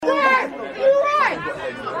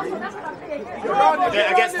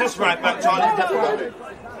That's right back, Charlie. Definitely.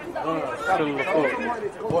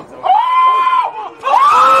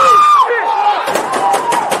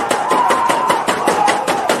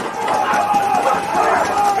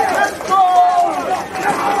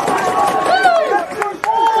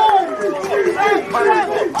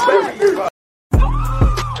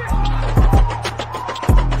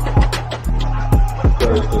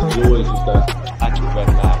 There's always just that active red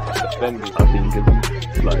flag defending. I think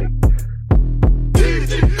it's like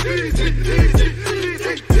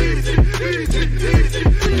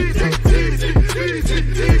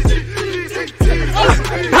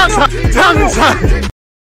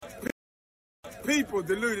people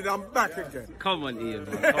deluded. I'm back again. Come on, Ian.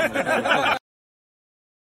 Man. Come on.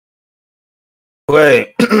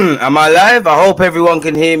 Wait, am I live? I hope everyone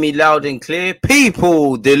can hear me loud and clear.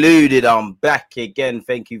 People deluded, I'm back again.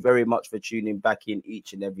 Thank you very much for tuning back in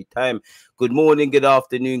each and every time. Good morning, good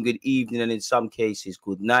afternoon, good evening, and in some cases,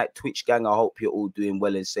 good night. Twitch gang, I hope you're all doing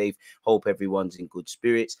well and safe. Hope everyone's in good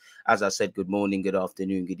spirits. As I said, good morning, good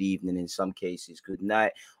afternoon, good evening, in some cases, good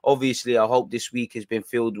night. Obviously, I hope this week has been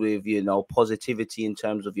filled with, positivity in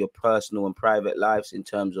terms of your personal and private lives, in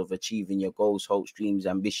terms of achieving your goals, hopes, dreams,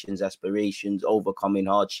 ambitions, aspirations, overcoming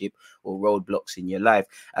hardship or roadblocks in your life.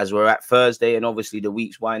 As we're at Thursday and obviously the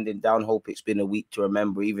week's winding down, hope it's been a week to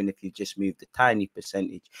remember, even if you've just moved a tiny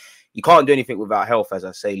percentage. You can't do anything without health, as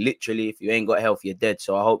I say. Literally, if you ain't got health, you're dead.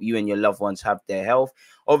 So I hope you and your loved ones have their health.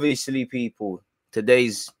 Obviously, people,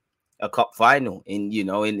 today's a cup final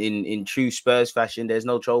in true Spurs fashion. There's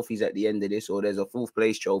no trophies at the end of this, or there's a fourth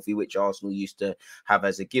place trophy, which Arsenal used to have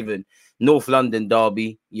as a given. North London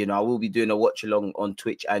derby, I will be doing a watch along on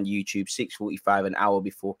Twitch and YouTube, 6:45, an hour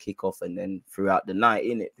before kickoff, and then throughout the night,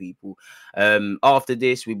 innit, people. After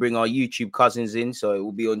this, we bring our YouTube cousins in, so it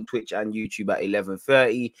will be on Twitch and YouTube at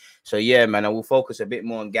 11:30. So yeah, man, I will focus a bit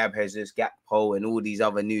more on Gab Jesus, Gakpo, and all these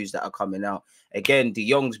other news that are coming out. Again, De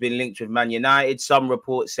Jong's been linked with Man United. Some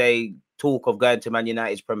reports say talk of going to Man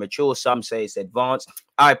United is premature. Some say it's advanced.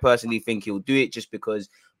 I personally think he'll do it just because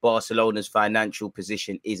Barcelona's financial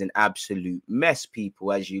position is an absolute mess,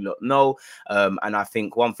 people, as you lot know. And I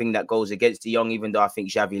think one thing that goes against De Jong, even though I think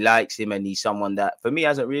Xavi likes him and he's someone that, for me,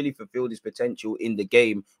 hasn't really fulfilled his potential in the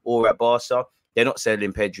game or at Barca. They're not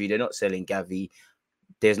selling Pedri. They're not selling Gavi.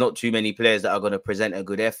 There's not too many players that are going to present a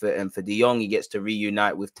good effort. And for De Jong, he gets to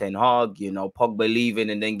reunite with Ten Hag, Pogba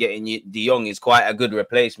leaving and then getting De Jong is quite a good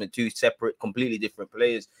replacement. Two separate, completely different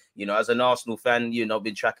players. As an Arsenal fan,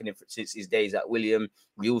 been tracking him since his days at William.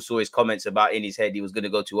 We all saw his comments about in his head he was going to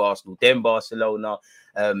go to Arsenal, then Barcelona.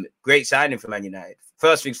 Great signing for Man United.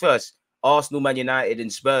 First things first, Arsenal, Man United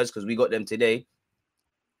and Spurs, because we got them today.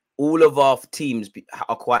 All of our teams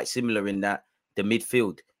are quite similar in that the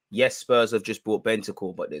midfield. Yes, Spurs have just brought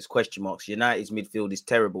Bentancur, but there's question marks. United's midfield is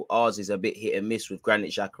terrible. Ours is a bit hit and miss with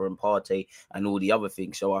Granit Xhaka and Partey and all the other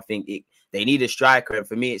things. So I think they need a striker. And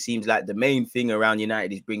for me, it seems like the main thing around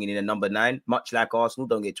United is bringing in a number 9, much like Arsenal.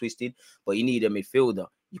 Don't get twisted, but you need a midfielder.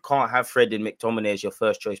 You can't have Fred and McTominay as your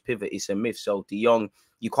first choice pivot. It's a myth. So De Jong,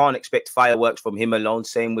 you can't expect fireworks from him alone.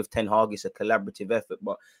 Same with Ten Hag. It's a collaborative effort,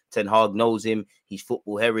 but Ten Hag knows him. He's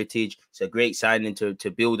football heritage. It's a great signing to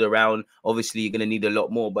build around. Obviously, you're going to need a lot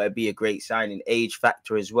more, but it'd be a great signing. Age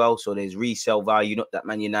factor as well. So there's resale value. Not that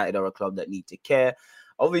Man United are a club that need to care.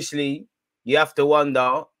 Obviously, you have to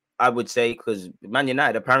wonder, I would say, because Man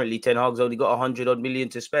United, apparently Ten Hag's only got 100 odd million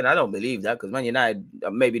to spend. I don't believe that, because Man United,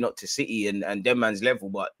 maybe not to City and them man's level,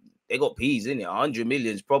 but they got peas in it. 100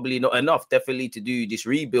 million is probably not enough, definitely, to do this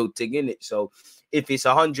rebuild thing in it. So if it's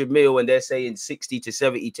 100 mil and they're saying 60 to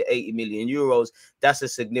 70 to 80 million euros, that's a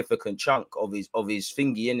significant chunk of his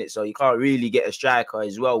thingy in it. So you can't really get a striker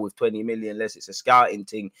as well with 20 million unless it's a scouting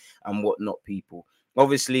thing and whatnot, people.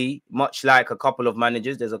 Obviously, much like a couple of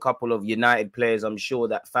managers, there's a couple of United players, I'm sure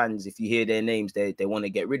that fans, if you hear their names, they want to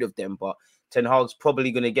get rid of them. But Ten Hag's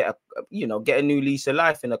probably going to get a new lease of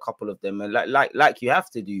life in a couple of them, and like you have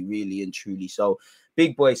to do, really and truly. So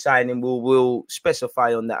big boy signing, we'll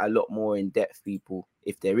specify on that a lot more in depth, people,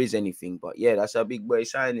 if there is anything. But yeah, that's a big boy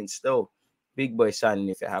signing still. Big boy signing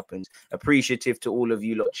if it happens. Appreciative to all of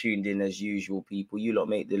you lot tuned in as usual, people. You lot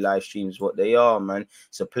make the live streams what they are, man.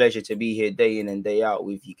 It's a pleasure to be here day in and day out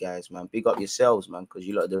with you guys, man. Big up yourselves, man, because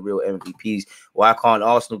you lot are the real MVPs. Why can't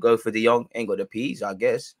Arsenal go for De Jong? Ain't got the P's, I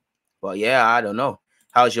guess. But yeah, I don't know.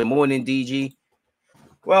 How's your morning, DG?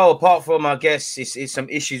 Well, apart from, I guess, it's some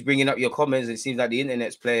issues bringing up your comments. It seems like the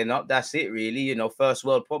internet's playing up. That's it, really. First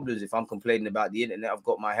world problems. If I'm complaining about the internet, I've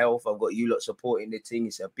got my health. I've got you lot supporting the thing.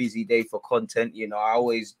 It's a busy day for content. I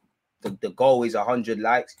always, the goal is 100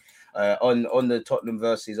 likes. On the Tottenham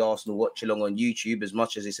versus Arsenal watch along on YouTube, as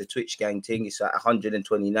much as it's a Twitch gang thing, it's at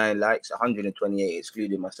 129 likes, 128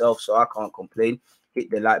 excluding myself, so I can't complain. Hit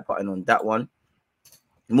the like button on that one.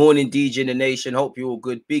 Morning, DJ in the nation. Hope you're all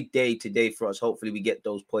good. Big day today for us. Hopefully we get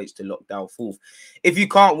those points to lock down fourth. If you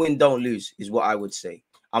can't win, don't lose, is what I would say.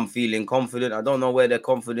 I'm feeling confident. I don't know where the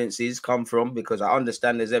confidence is come from, because I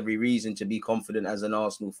understand there's every reason to be confident as an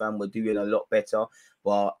Arsenal fan. We're doing a lot better,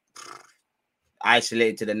 but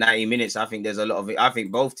isolated to the 90 minutes, I think there's a lot of it. I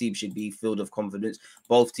think both teams should be filled with confidence.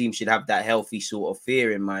 Both teams should have that healthy sort of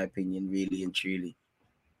fear, in my opinion, really and truly.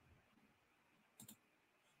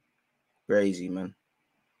 Crazy, man.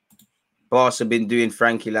 Barca been doing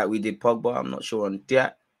Frankie like we did Pogba. I'm not sure on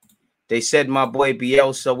that. They said my boy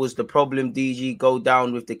Bielsa was the problem. DG, go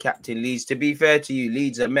down with the captain. Leeds. To be fair to you,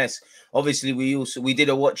 Leeds a mess. Obviously, we did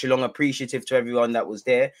a watch along. Appreciative to everyone that was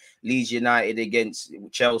there. Leeds United against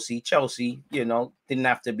Chelsea. Chelsea, you know, didn't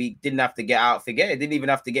have to get out. Forget it. Didn't even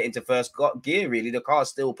have to get into first gear. Really, the car's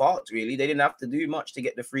still parked. Really, they didn't have to do much to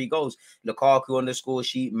get the 3 goals. Lukaku on the score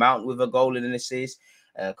sheet. Mount with a goal and an assist.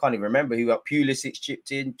 Can't even remember who got Pulisic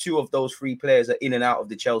chipped in. 2 of those 3 players are in and out of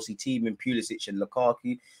the Chelsea team, in Pulisic and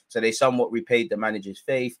Lukaku. So they somewhat repaid the manager's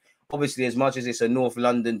faith. Obviously, as much as it's a North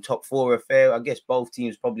London top 4 affair, I guess both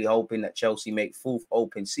teams probably hoping that Chelsea make 4th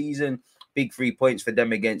open season. Big 3 points for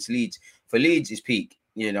them against Leeds. For Leeds, it's peak,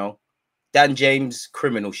 you know. Dan James,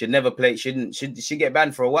 criminal, should never play, should get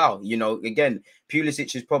banned for a while. You know, again,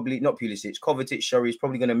 Pulisic is probably, not Pulisic, Kovacic, sorry, is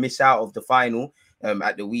probably going to miss out of the final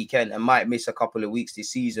at the weekend and might miss a couple of weeks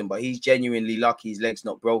this season, but he's genuinely lucky his leg's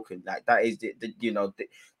not broken. Like, that is,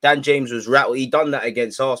 Dan James was rattled. He done that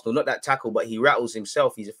against Arsenal, not that tackle, but he rattles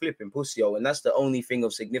himself. He's a flipping pussy-o, and that's the only thing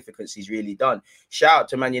of significance he's really done. Shout out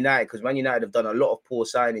to Man United, because Man United have done a lot of poor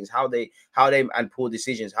signings. How they and poor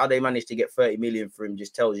decisions. How they managed to get 30 million for him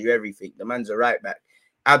just tells you everything. The man's a right back.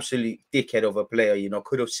 Absolute dickhead of a player, you know,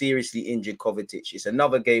 could have seriously injured Kovacic. It's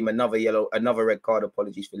another game, another red card.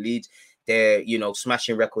 Apologies for Leeds. They're, you know,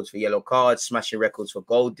 smashing records for yellow cards, smashing records for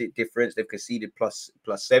goal difference. They've conceded plus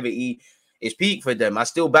 70. It's peak for them. I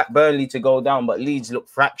still back Burnley to go down, but Leeds look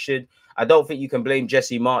fractured. I don't think you can blame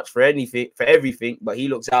Jesse March for everything, but he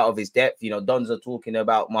looks out of his depth. You know, Dons are talking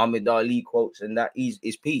about Muhammad Ali quotes, and that is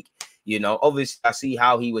peak. You know, obviously, I see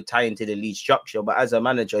how he would tie into the league structure, but as a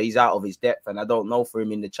manager, he's out of his depth, and I don't know for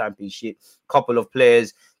him in the Championship. Couple of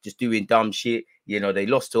players just doing dumb shit. You know, they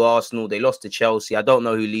lost to Arsenal, they lost to Chelsea. I don't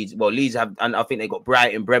know who Leeds. Well, Leeds have, and I think they got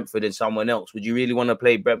Brighton, Brentford, and someone else. Would you really want to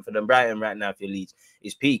play Brentford and Brighton right now if you're Leeds?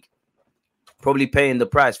 It's peak. Probably paying the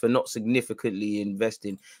price for not significantly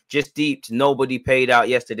investing. Just deep. Nobody paid out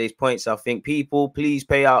yesterday's points. I think people, please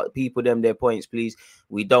pay out people them their points, please.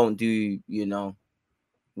 We don't do, you know.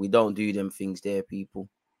 We don't do them things there, people.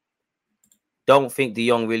 Don't think De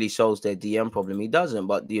Jong really solves their DM problem. He doesn't,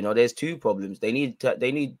 but, you know, there's 2 problems. They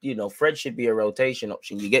need, you know, Fred should be a rotation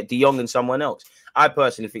option. You get De Jong and someone else. I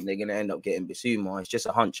personally think they're going to end up getting Bissouma. It's just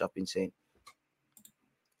a hunch I've been saying.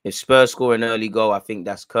 If Spurs score an early goal, I think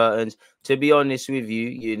that's curtains. To be honest with you,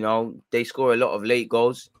 you know, they score a lot of late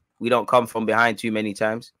goals. We don't come from behind too many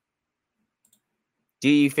times. Do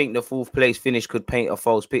you think the 4th place finish could paint a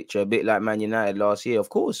false picture, a bit like Man United last year? Of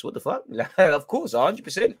course. What the fuck? Of course,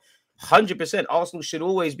 100%. 100%. Arsenal should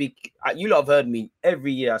always be... You lot have heard me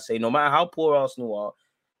every year. I say, no matter how poor Arsenal are,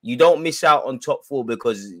 you don't miss out on top 4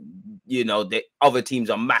 because, you know, the other teams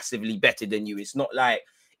are massively better than you. It's not like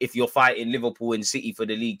if you're fighting Liverpool and City for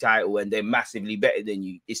the league title and they're massively better than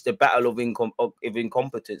you. It's the battle of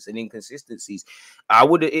incompetence and inconsistencies.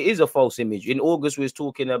 It is a false image. In August, we was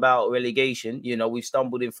talking about relegation. You know, we've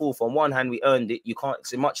stumbled in 4th. On one hand, we earned it. You can't,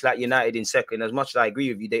 it's much like United in 2nd. As much as I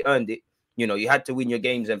agree with you, they earned it. You know, you had to win your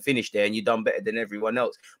games and finish there, and you done better than everyone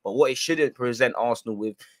else. But what it shouldn't present Arsenal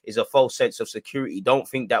with is a false sense of security. Don't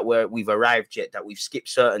think that we've arrived yet, that we've skipped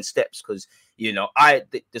certain steps, because, you know,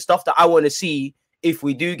 the stuff that I want to see if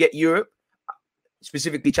we do get Europe,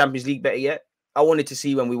 specifically Champions League, better yet, I wanted to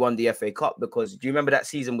see when we won the FA Cup, because do you remember that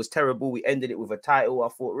season was terrible? We ended it with a title. I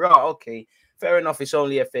thought, right, okay, fair enough, it's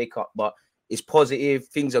only FA Cup, but it's positive.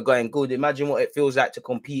 Things are going good. Imagine what it feels like to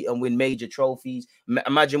compete and win major trophies.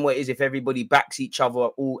 Imagine what it is if everybody backs each other,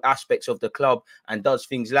 all aspects of the club, and does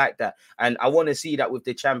things like that. And I want to see that with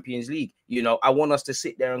the Champions League. You know, I want us to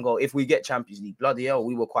sit there and go, if we get Champions League, bloody hell,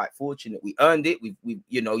 we were quite fortunate. We earned it.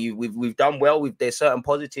 We've done well. There's certain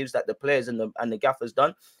positives that the players and the gaffers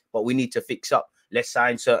done, but we need to fix up. Let's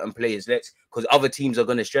sign certain players. Because other teams are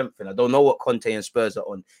going to strengthen. I don't know what Conte and Spurs are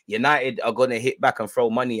on. United are going to hit back and throw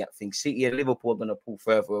money at things. City and Liverpool are going to pull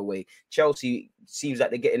further away. Chelsea seems like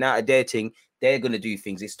they're getting out of their thing. They're going to do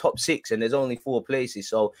things. It's top 6 and there's only 4 places.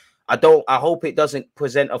 So I hope it doesn't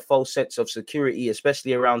present a false sense of security,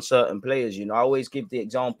 especially around certain players. You know, I always give the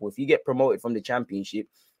example: if you get promoted from the Championship,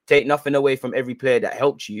 take nothing away from every player that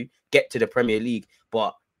helped you get to the Premier League,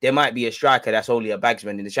 but there might be a striker that's only a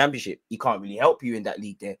bagsman in the Championship. He can't really help you in that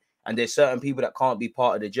league there. And there's certain people that can't be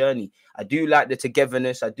part of the journey. I do like the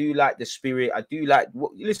togetherness. I do like the spirit. I do like,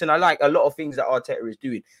 listen, I like a lot of things that Arteta is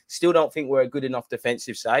doing. Still don't think we're a good enough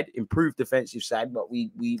defensive side, improved defensive side, but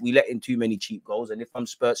we let in too many cheap goals. And if I'm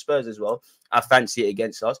Spurs as well, I fancy it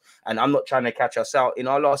against us. And I'm not trying to catch us out. In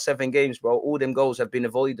our last 7 games, bro, all them goals have been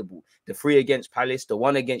avoidable. The 3 against Palace, the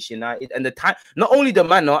 1 against United, and the time, not only the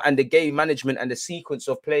manner and the game management and the sequence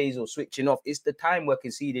of plays or switching off, it's the time we're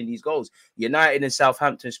conceding these goals. United and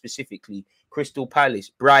Southampton specifically, Crystal Palace,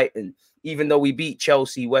 Brighton, even though we beat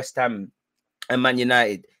Chelsea, West Ham and Man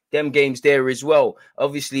United, them games there as well.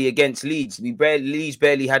 Obviously against Leeds, Leeds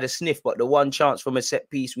barely had a sniff, but the one chance from a set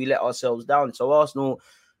piece, we let ourselves down. So Arsenal,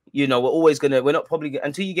 you know, we're not probably,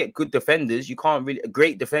 until you get good defenders, you can't really,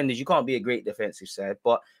 great defenders, you can't be a great defensive side,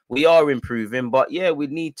 but we are improving. But yeah, we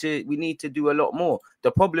need to do a lot more.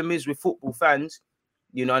 The problem is with football fans,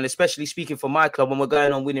 you know, and especially speaking for my club, when we're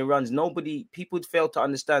going on winning runs, people fail to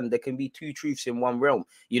understand there can be 2 truths in one realm.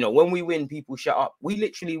 You know, when we win, people shut up. We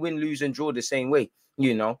literally win, lose, and draw the same way,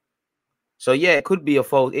 you know. So yeah, it could be a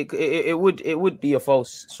false, it would be a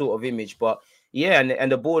false sort of image, but yeah,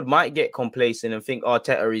 and the board might get complacent and think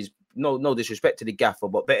Arteta is, no disrespect to the gaffer,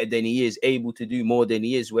 but better than he is, able to do more than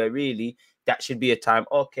he is, where really that should be a time,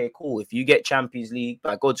 okay, cool. If you get Champions League,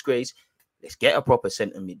 by God's grace, let's get a proper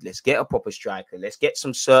centre mid. Let's get a proper striker. Let's get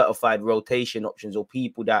some certified rotation options, or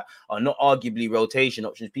people that are not arguably rotation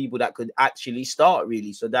options, people that could actually start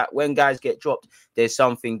really, so that when guys get dropped, there's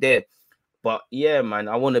something there. But yeah, man,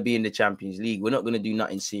 I want to be in the Champions League. We're not going to do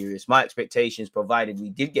nothing serious. My expectations, provided we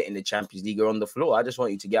did get in the Champions League, are on the floor. I just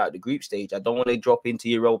want you to get out the group stage. I don't want to drop into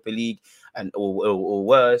Europa League or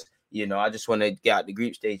worse. You know, I just want to get out the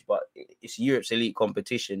group stage. But it's Europe's elite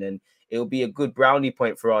competition, and it'll be a good brownie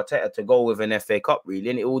point for Arteta to go with an FA Cup, really,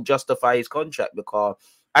 and it will justify his contract, because,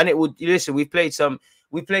 and it would, listen, we played some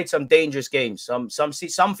dangerous games.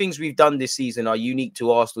 Some things we've done this season are unique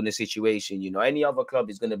to Arsenal in the situation. You know, any other club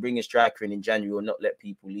is going to bring a striker in January or not let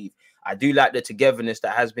people leave. I do like the togetherness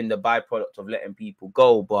that has been the byproduct of letting people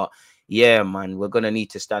go, but yeah, man, we're going to need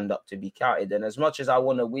to stand up to be counted. And as much as I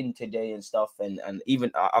want to win today and stuff, and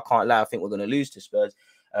even I can't lie, I think we're going to lose to Spurs.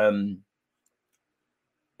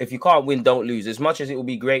 If you can't win, don't lose. As much as it will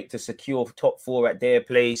be great to secure top 4 at their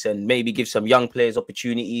place and maybe give some young players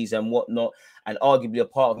opportunities and whatnot, and arguably a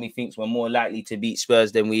part of me thinks we're more likely to beat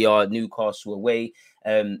Spurs than we are Newcastle away,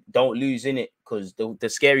 don't lose in it, because the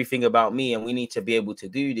scary thing about me, and we need to be able to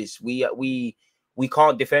do this, we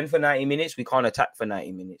can't defend for 90 minutes. We can't attack for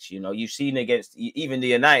 90 minutes. You know, you've seen against even the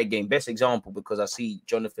United game, best example, because I see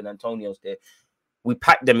Jonathan Antonio's there. We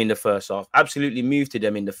packed them in the first half, absolutely moved to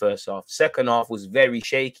them in the first half. Second half was very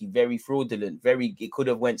shaky, very fraudulent, it could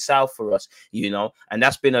have went south for us, you know, and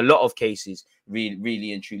that's been a lot of cases,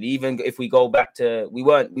 really and truly. Even if we go back to, we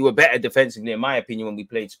were better defensively, in my opinion, when we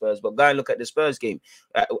played Spurs, but go and look at the Spurs game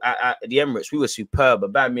at the Emirates. We were superb.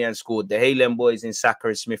 Aubameyang scored. The Haaland boys in Saka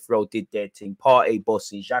and Smith Rowe did their thing. Partey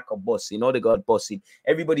bossing, Xhaka bossing, Odegaard bossing.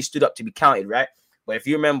 Everybody stood up to be counted, right? But if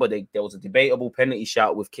you remember, there was a debatable penalty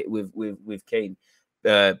shout with Kane.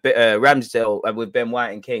 Ramsdale with Ben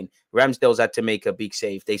White and Kane. Ramsdale's had to make a big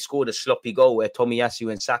save. They scored a sloppy goal where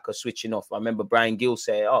Tomiyasu and Saka switching off. I remember Brian Gill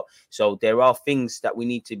set it up. So there are things that we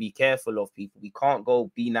need to be careful of, people. We can't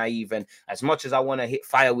go be naive. And as much as I want to hit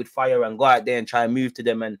fire with fire and go out there and try and move to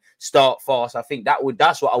them and start fast, I think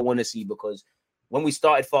that's what I want to see, because when we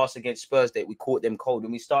started fast against Spurs, we caught them cold.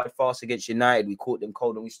 When we started fast against United, we caught them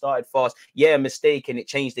cold. When we started fast, a mistake, and it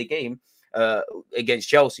changed the game. Against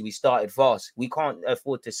Chelsea, we started fast. We can't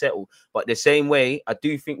afford to settle. But the same way, I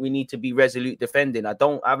do think we need to be resolute defending. I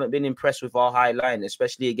haven't been impressed with our high line,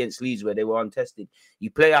 especially against Leeds where they were untested.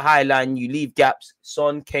 You play a high line, you leave gaps.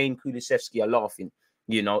 Son, Kane, Kulusevski are laughing.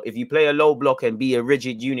 You know, if you play a low block and be a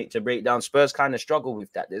rigid unit to break down, Spurs kind of struggle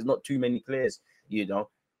with that. There's not too many players, you know,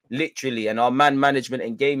 literally. And our man management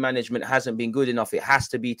and game management hasn't been good enough. It has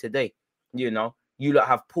to be today, you know. You lot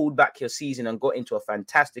have pulled back your season and got into a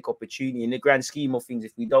fantastic opportunity. In the grand scheme of things,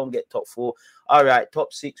 if we don't get top 4, all right,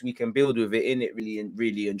 top 6, we can build with it, in it,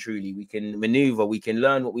 really and truly. We can maneuver, we can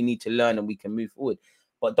learn what we need to learn, and we can move forward.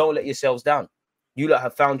 But don't let yourselves down. You lot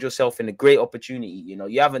have found yourself in a great opportunity. You know,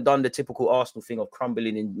 you haven't done the typical Arsenal thing of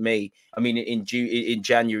crumbling in in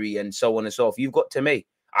January and so on and so forth. You've got to May.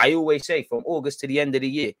 I always say from August to the end of the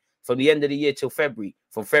year, from the end of the year till February,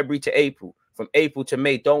 from February to April, from April to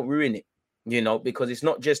May, don't ruin it. You know, because it's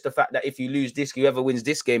not just the fact that if you lose this, whoever wins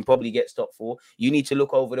this game probably gets top 4. You need to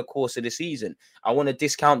look over the course of the season. I want to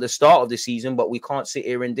discount the start of the season, but we can't sit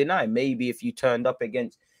here and deny. Maybe if you turned up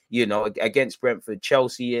against, you know, against Brentford,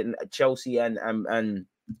 Chelsea and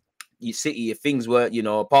City, if things were, you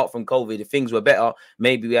know, apart from COVID, if things were better,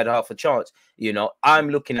 maybe we had half a chance. You know, I'm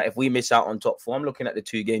looking at, if we miss out on top 4, I'm looking at the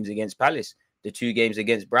 2 games against Palace, the 2 games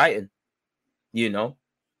against Brighton, you know,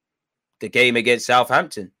 the game against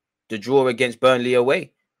Southampton, the draw against Burnley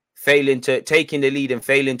away, taking the lead and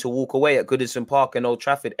failing to walk away at Goodison Park and Old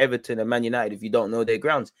Trafford, Everton and Man United, if you don't know their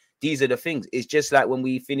grounds. These are the things. It's just like when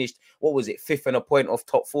we finished, what was it, 5th and a point off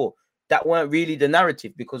top 4. That weren't really the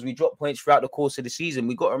narrative because we dropped points throughout the course of the season.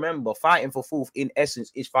 We got to remember, fighting for 4th, in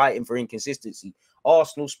essence, is fighting for inconsistency.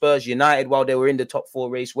 Arsenal, Spurs, United, while they were in the top 4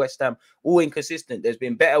 race, West Ham, all inconsistent. There's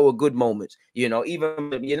been better or good moments. You know,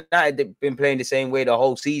 even United, they've been playing the same way the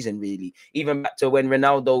whole season, really. Even back to when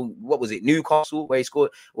Ronaldo, what was it, Newcastle, where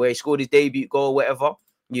he scored his debut goal, whatever,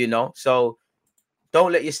 you know. So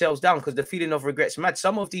don't let yourselves down because the feeling of regret's mad.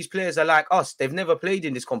 Some of these players are like us. They've never played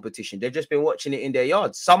in this competition. They've just been watching it in their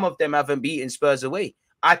yards. Some of them haven't beaten Spurs away.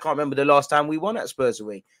 I can't remember the last time we won at Spurs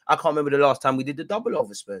away. I can't remember the last time we did the double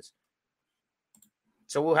over Spurs.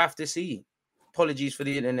 So we'll have to see. Apologies for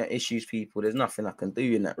the internet issues, people. There's nothing I can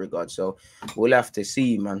do in that regard. So we'll have to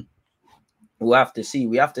see, man. We'll have to see.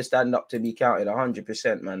 We have to stand up to be counted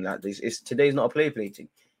 100%, man. Like this, today's not a play thing.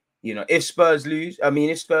 You know, if Spurs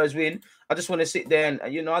win, I just want to sit there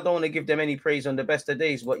and, you know, I don't want to give them any praise on the best of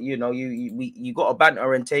days, but, you know, you got to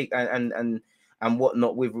banter and take and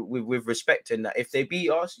whatnot with respect in that. If they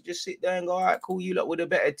beat us, you just sit there and go, all right, cool, you lot with a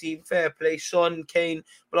better team, fair play, Son, Kane,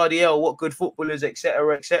 bloody hell, what good footballers,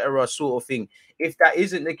 etc., sort of thing. If that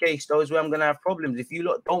isn't the case, though, is where I'm going to have problems. If you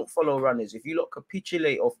lot don't follow runners, if you lot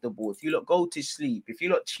capitulate off the ball, if you lot go to sleep, if you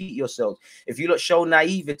lot cheat yourselves, if you lot show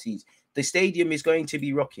naiveties, the stadium is going to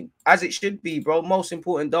be rocking, as it should be, bro. Most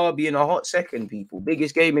important derby in a hot second, people.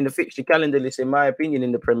 Biggest game in the fixture calendar list, in my opinion,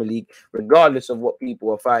 in the Premier League, regardless of what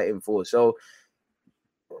people are fighting for. So,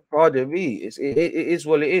 pardon me, it is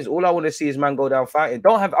what it is. All I want to see is man go down fighting.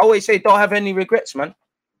 I always say, don't have any regrets, man.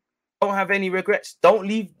 Don't have any regrets. Don't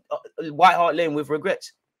leave White Hart Lane with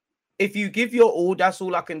regrets. If you give your all, that's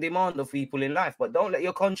all I can demand of people in life. But don't let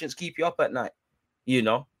your conscience keep you up at night. You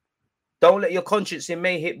know, don't let your conscience in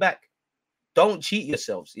May hit back. Don't cheat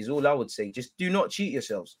yourselves, is all I would say. Just do not cheat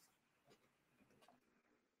yourselves.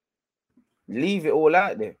 Leave it all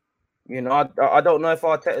out there. You know, I don't know if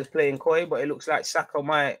Arteta's playing coy, but it looks like Saka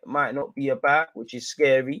might not be about, which is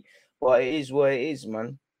scary. But it is what it is,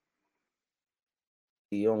 man.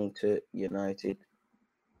 Young to United.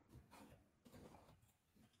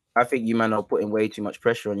 I think you man are putting way too much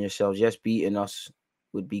pressure on yourselves. Yes, beating us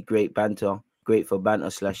would be great banter. Great for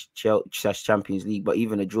banter / Champions League, but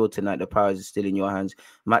even a draw tonight, the powers is still in your hands.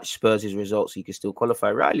 Match Spurs' results, so you can still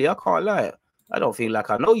qualify. Riley, I can't lie. I don't feel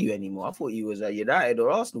like I know you anymore. I thought you was a United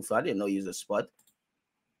or Arsenal fan. I didn't know you was a spud.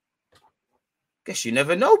 Guess you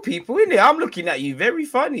never know, people, innit? I'm looking at you very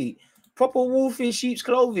funny. Proper wolf in sheep's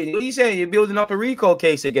clothing. What are you saying? You're building up a Rico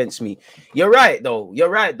case against me. You're right, though.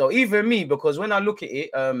 Even me, because when I look at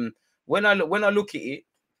it, when I look at it,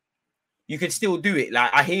 you could still do it. Like,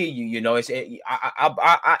 I hear you, you know.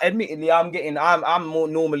 I admittedly, I'm more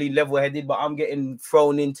normally level-headed, but I'm getting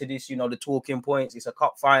thrown into this, you know, the talking points. It's a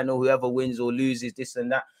cup final, whoever wins or loses, this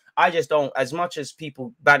and that. I just don't, as much as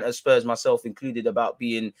people banter Spurs, myself included, about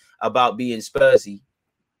being Spursy,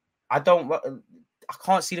 I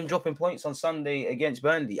can't see them dropping points on Sunday against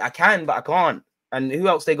Burnley. I can, but I can't. And who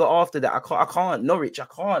else they got after that? I can't. Norwich, I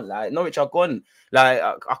can't. Like, Norwich are gone. Like,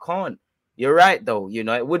 I can't. You're right, though. You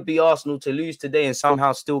know, it would be Arsenal to lose today and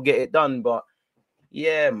somehow still get it done. But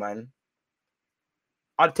yeah, man,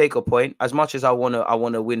 I'd take a point. As much as I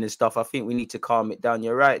wanna win and stuff, I think we need to calm it down.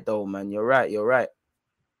 You're right, though, man. You're right.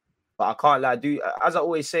 But I can't lie. As I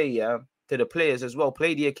always say, yeah, to the players as well.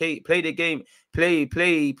 Play the game. Play the game.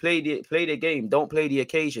 Don't play the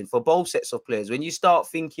occasion for both sets of players. When you start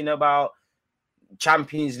thinking about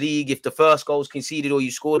Champions League, if the first goal's conceded or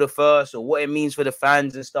you score the first, or what it means for the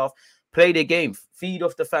fans and stuff. Play the game. Feed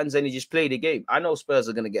off the fans and you just play the game. I know Spurs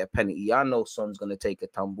are going to get a penalty. I know Son's going to take a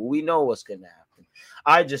tumble. We know what's going to happen.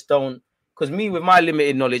 I just don't, because me, with my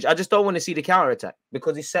limited knowledge, I just don't want to see the counter-attack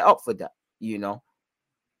because it's set up for that, you know.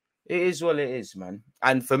 It is what it is, man.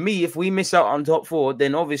 And for me, if we miss out on top 4,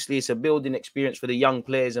 then obviously it's a building experience for the young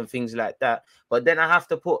players and things like that. But then I have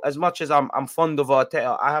to put, as much as I'm fond of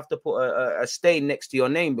Arteta, I have to put a stain next to your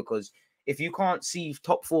name, because if you can't see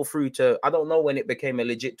top 4 through to, I don't know when it became a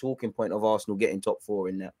legit talking point of Arsenal getting top 4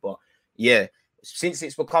 in that. But yeah, since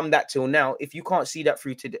it's become that till now, if you can't see that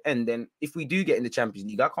through to the end, then if we do get in the Champions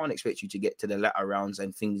League, I can't expect you to get to the latter rounds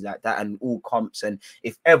and things like that and all comps. And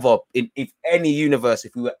if ever, if any universe,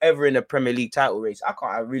 if we were ever in a Premier League title race,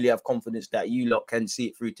 I really have confidence that you lot can see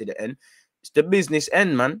it through to the end. It's the business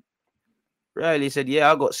end, man. Riley said,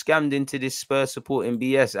 yeah, I got scammed into this Spurs supporting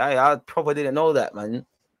BS. I probably didn't know that, man.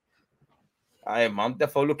 I'm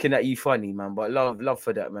definitely looking at you funny, man, but love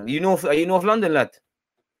for that, man. Are you North London, lad?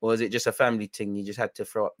 Or is it just a family thing? You just had to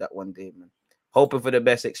throw up that one day, man. Hoping for the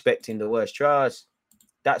best, expecting the worst. Trust.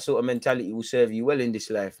 That sort of mentality will serve you well in this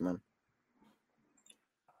life, man.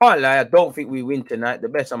 I can't lie, I don't think we win tonight. The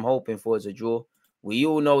best I'm hoping for is a draw. We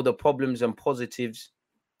all know the problems and positives.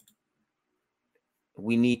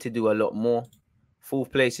 We need to do a lot more.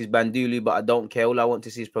 Fourth place is Bandulu, but I don't care. All I want to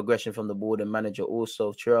see is progression from the board and manager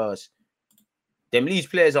also. Trust. Them Leeds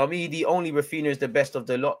players are me. The only Rafinha is the best of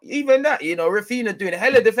the lot. Even that, you know, Rafinha doing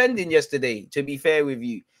hella defending yesterday, to be fair with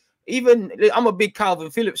you. Even, I'm a big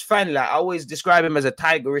Calvin Phillips fan. Like, I always describe him as a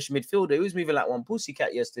tigerish midfielder. He was moving like one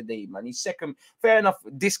pussycat yesterday, man. He's second. Fair enough,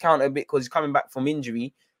 discount a bit because he's coming back from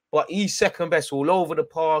injury. But he's second best all over the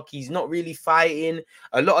park. He's not really fighting.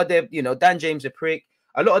 A lot of them, you know, Dan James a prick.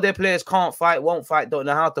 A lot of their players can't fight, won't fight, don't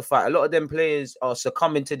know how to fight. A lot of them players are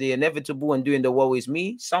succumbing to the inevitable and doing the woe is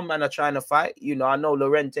me. Some men are trying to fight. You know, I know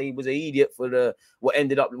Llorente was an idiot for what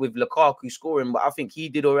ended up with Lukaku scoring, but I think he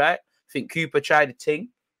did all right. I think Cooper tried a thing.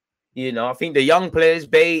 You know, I think the young players,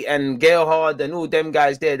 Bay and Gerhard and all them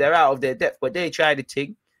guys there, they're out of their depth, but they tried a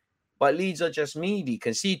thing. But Leeds are just meaty,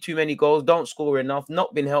 concede too many goals, don't score enough,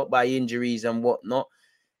 not been helped by injuries and whatnot.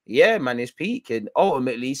 Yeah, man, it's peak. And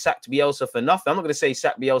ultimately sacked Bielsa for nothing. I'm not going to say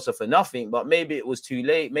sacked Bielsa for nothing, but maybe it was too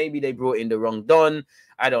late. Maybe they brought in the wrong Don.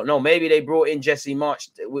 I don't know. Maybe they brought in Jesse March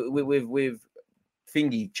with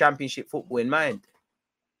thingy, championship football in mind.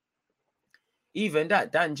 Even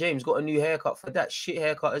that, Dan James got a new haircut for that shit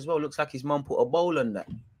haircut as well. Looks like his mum put a bowl on that.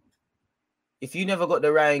 If you never got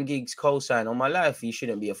the Ryan Giggs cosign, on my life, you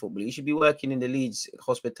shouldn't be a footballer. You should be working in the Leeds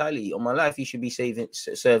hospitality. On my life, you should be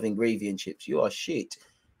serving gravy and chips. You are shit.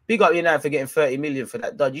 Big up United for getting 30 million for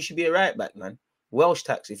that dud. You should be a right back, man. Welsh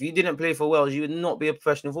tax. If you didn't play for Wales, you would not be a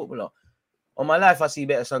professional footballer. On my life, I see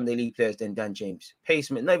better Sunday League players than Dan James.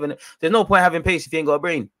 Paceman, there's no point having pace if you ain't got a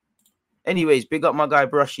brain. Anyways, big up my guy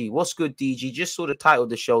Brushy. What's good, DG? Just saw the title of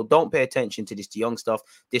the show. Don't pay attention to this De Jong stuff.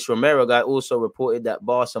 This Romero guy also reported that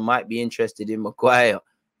Barca might be interested in Maguire.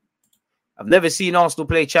 I've never seen Arsenal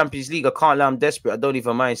play Champions League. I can't lie, I'm desperate. I don't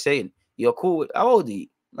even mind saying. You're cool with, how old are you?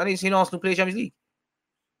 I didn't see Arsenal play Champions League.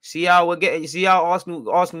 See how we're getting, see how Arsenal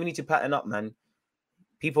we need to pattern up, man.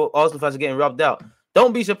 Arsenal fans are getting rubbed out.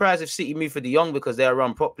 Don't be surprised if City move for De Jong because they'll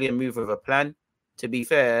run properly and move with a plan. To be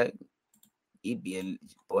fair, he'd be a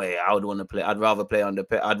boy. I would want to play. I'd rather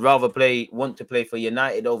want to play for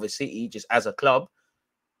United over City just as a club,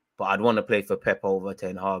 but I'd want to play for Pep over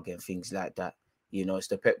Ten Hag and things like that. You know, it's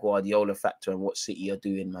the Pep Guardiola factor and what City are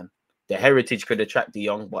doing, man. The heritage could attract De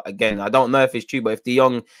Jong, but again, I don't know if it's true. But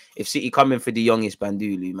if City coming for De Jong, it's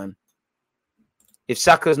Bandulu, man. If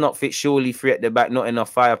Saka's not fit, surely free at the back, not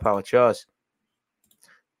enough firepower. Charles.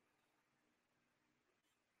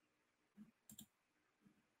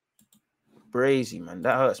 Brazy, man.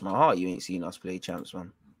 That hurts my heart. You ain't seen us play champs,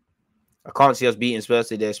 man. I can't see us beating Spurs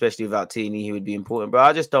today, especially without Tini. He would be important, but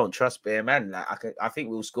I just don't trust Bear, man. Like I think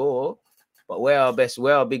we'll score, but we're our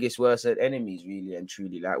biggest worst enemies, really and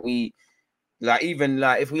truly.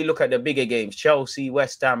 If we look at the bigger games, Chelsea,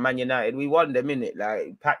 West Ham, Man United, we won them in it.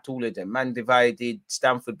 Like packed all of them. Man divided,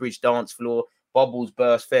 Stamford Bridge dance floor, bubbles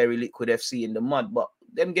burst, Fairy Liquid FC in the mud. But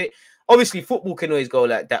them obviously football can always go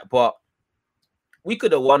like that, but we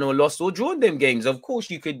could have won or lost or drawn them games. Of course,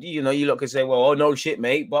 you could, you lot could say, well, oh, no shit,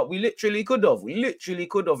 mate. But we literally could have. We literally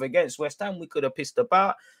could have against West Ham. We could have pissed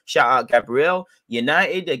about. Shout out Gabriel.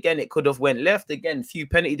 United, again, it could have went left. Again, few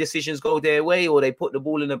penalty decisions go their way or they put the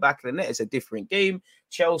ball in the back of the net. It's a different game.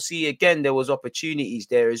 Chelsea, again, there was opportunities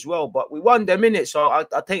there as well. But we won them in it, so I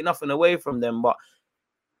take nothing away from them. But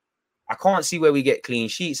I can't see where we get clean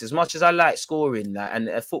sheets. As much as I like scoring, and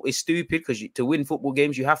football is stupid because to win football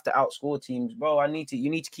games you have to outscore teams, bro. You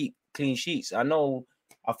need to keep clean sheets. I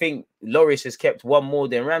think Loris has kept one more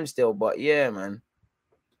than Ramsdale, but yeah, man,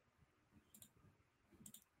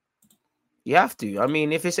 you have to. I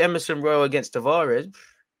mean, if it's Emerson Royal against Tavares,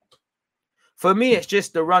 for me, it's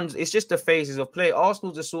just the runs. It's just the phases of play.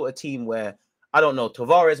 Arsenal's the sort of team where, I don't know,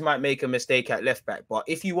 Tavares might make a mistake at left back, but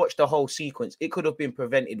if you watch the whole sequence, it could have been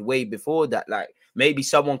prevented way before that. Like maybe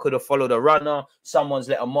someone could have followed a runner, someone's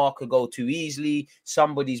let a marker go too easily,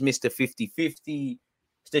 somebody's missed a 50-50.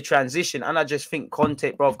 It's the transition. And I just think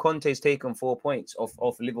Conte's taken 4 points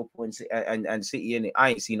off Liverpool and City in it.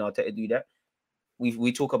 I ain't seen Arteta do that.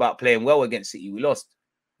 we talk about playing well against City. We lost.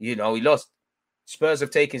 You know, we lost. Spurs have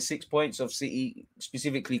taken 6 points of City,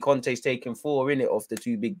 specifically Conte's taken 4 in it off the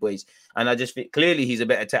 2 big boys. And I just think clearly he's a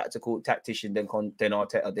better tactician than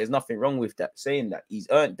Arteta. There's nothing wrong with that, saying that. He's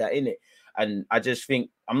earned that in it. And I just think,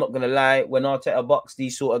 I'm not going to lie, when Arteta bucks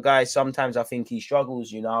these sort of guys, sometimes I think he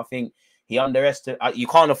struggles, you know. I think he underestimates, you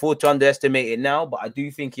can't afford to underestimate it now, but I do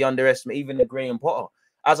think he underestimates even the Graham Potter.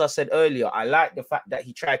 As I said earlier, I like the fact that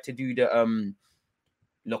he tried to do the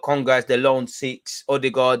Lokonga as the lone 6,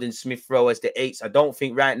 Odegaard and Smith Rowe as the 8s. I don't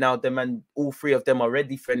think right now all 3 of them are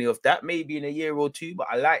ready for any of that. Maybe in a year or 2, but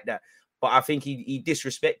I like that. But I think he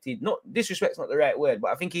disrespected, disrespect's not the right word,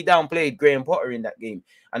 but I think he downplayed Graham Potter in that game.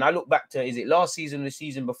 And I look back to, is it last season or the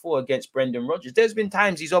season before against Brendan Rodgers? There's been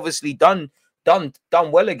times he's obviously done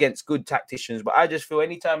well against good tacticians, but I just feel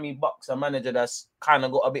anytime he bucks a manager that's kind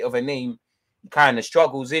of got a bit of a name, he kind of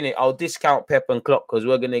struggles in it. I'll discount Pep and Klopp because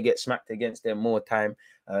we're going to get smacked against them more time.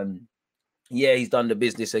 Yeah, he's done the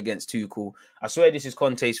business against Tuchel. I swear this is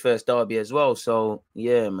Conte's first derby as well. So,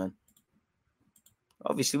 yeah, man.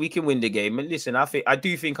 Obviously, we can win the game. And listen, I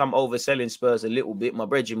do think I'm overselling Spurs a little bit. My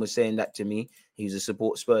brethren was saying that to me. He's a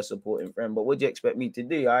Spurs supporting friend. But what do you expect me to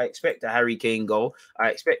do? I expect a Harry Kane goal. I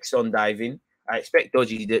expect Son diving. I expect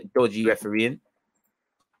dodgy refereeing.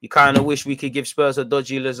 You kind of wish we could give Spurs a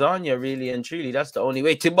dodgy lasagna, really and truly. That's the only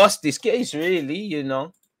way to bust this case, really, you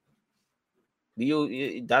know.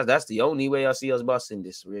 That's the only way I see us busting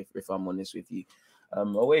this, if I'm honest with you.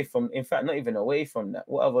 Away from, in fact, not even away from that.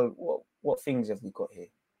 What things have we got here?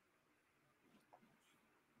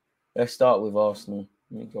 Let's start with Arsenal.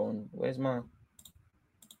 Let me go on. Where's my?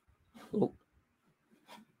 Oh.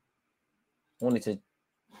 I wanted to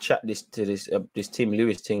chat this Tim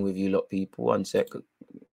Lewis thing with you lot, people. 1 sec.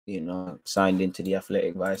 You know, signed into the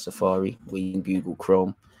Athletic via Safari. We in Google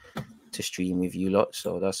Chrome to stream with you lot.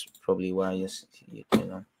 So that's probably why you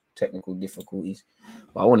know, technical difficulties.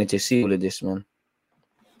 But I wanted to see all of this, man.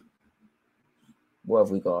 What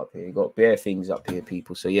have we got up here? We got bare things up here,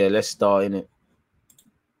 people. So yeah, let's start in it.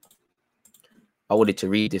 I wanted to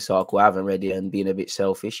read this article. I haven't read it, and being a bit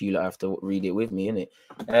selfish, you have to read it with me,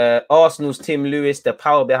 innit? Arsenal's Tim Lewis, the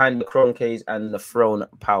power behind the Kroenkes and the throne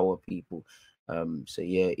power, people. So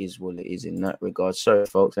yeah, it is what it is in that regard. Sorry,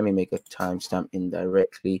 folks. Let me make a timestamp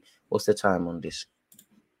indirectly. What's the time on this?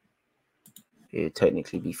 It'll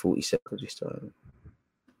technically be 40 seconds this time.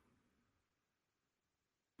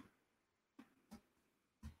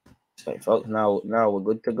 So, folks, now we're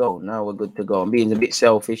good to go. Now we're good to go. I'm being a bit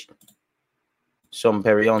selfish. Some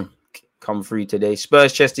Perignon come through today.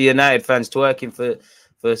 Spurs, Chester United fans twerking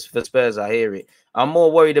for Spurs. I hear it. I'm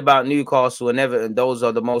more worried about Newcastle and Everton. Those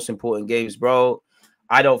are the most important games, bro.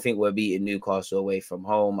 I don't think we're beating Newcastle away from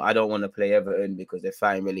home. I don't want to play Everton because they're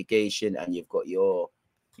fighting relegation, and you've got your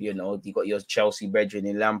Chelsea brethren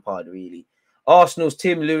in Lampard, really. Arsenal's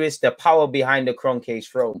Tim Lewis, the power behind the Kroenke's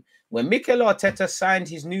throne. When Mikel Arteta signed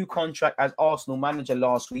his new contract as Arsenal manager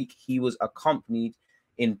last week, he was accompanied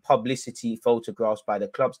in publicity photographs by the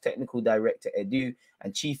club's technical director, Edu,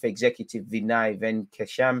 and chief executive, Vinay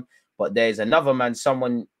Venkatesham. But there's another man,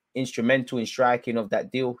 someone instrumental in striking of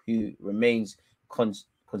that deal, who remains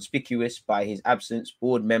conspicuous by his absence,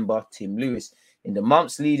 board member Tim Lewis. In the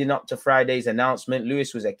months leading up to Friday's announcement,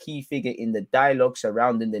 Lewis was a key figure in the dialogue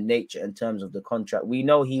surrounding the nature and terms of the contract. We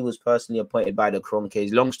know he was personally appointed by the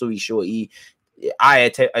Kroenkes. Long story short,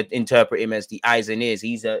 I interpret him as the eyes and ears.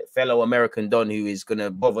 He's a fellow American don who is going to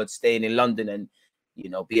bother staying in London and, you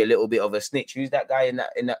know, be a little bit of a snitch. Who's that guy in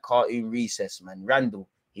that cartoon Recess, man? Randall.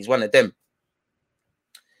 He's one of them.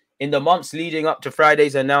 In the months leading up to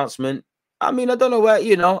Friday's announcement, I mean, I don't know where,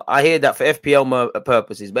 you know, I hear that for FPL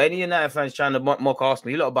purposes, but any United fans trying to mock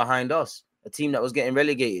Arsenal, you lot are behind us, a team that was getting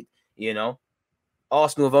relegated, you know.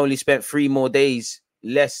 Arsenal have only spent 3 more days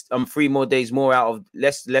less out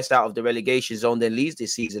of the relegation zone than Leeds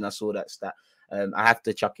this season. I saw that stat. I have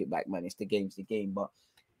to chuck it back, man. It's the game. But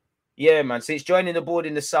yeah, man, since joining the board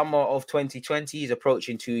in the summer of 2020, he's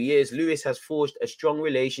approaching 2 years. Lewis has forged a strong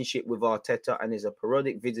relationship with Arteta and is a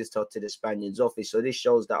periodic visitor to the Spaniard's office. So this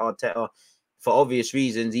shows that Arteta, for obvious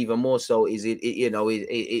reasons, even more so,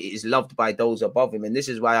 is loved by those above him. And this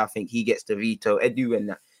is why I think he gets to veto Edu and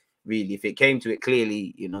that. Really, if it came to it,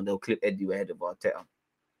 clearly, you know, they'll clip Edu ahead of Arteta.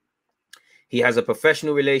 He has a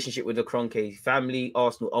professional relationship with the Kroenke family,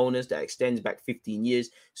 Arsenal owners, that extends back 15 years,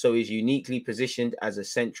 so is uniquely positioned as a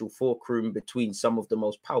central fulcrum between some of the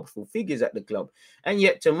most powerful figures at the club. And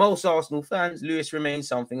yet, to most Arsenal fans, Lewis remains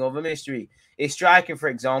something of a mystery. It's striking, for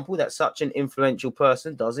example, that such an influential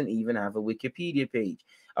person doesn't even have a Wikipedia page.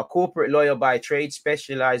 A corporate lawyer by trade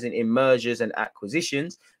specializing in mergers and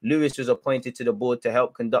acquisitions, Lewis was appointed to the board to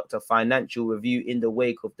help conduct a financial review in the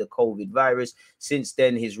wake of the COVID virus. Since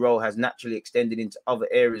then, his role has naturally extended into other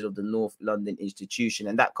areas of the North London institution.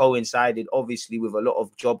 And that coincided, obviously, with a lot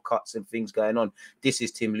of job cuts and things going on. This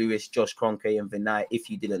is Tim Lewis, Josh Kroenke, and Vinay, if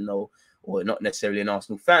you didn't know, or not necessarily an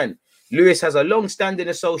Arsenal fan. Lewis has a long-standing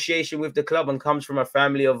association with the club and comes from a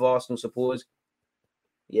family of Arsenal supporters.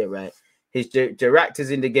 Yeah, right. His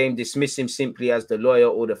directors in the game dismiss him simply as the lawyer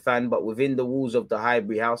or the fan, but within the walls of the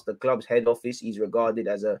Highbury House, the club's head office, he's regarded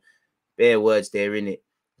as a bare words there, innit?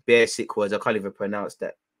 Bare sick words. I can't even pronounce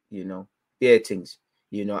that, bare things,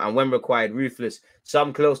 and when required, ruthless.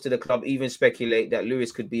 Some close to the club even speculate that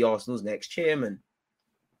Lewis could be Arsenal's next chairman.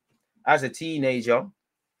 As a teenager,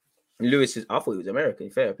 I thought he was American,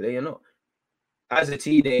 fair play, you're not. As a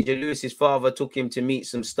teenager, Lewis's father took him to meet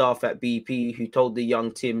some staff at BP who told the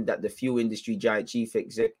young Tim that the fuel industry giant chief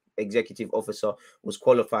executive officer was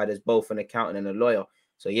qualified as both an accountant and a lawyer.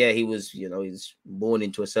 So yeah, he was, he's born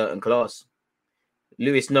into a certain class.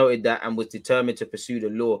 Lewis noted that and was determined to pursue the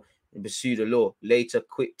law. Later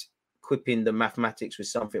quipping the mathematics with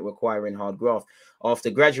something requiring hard graft. After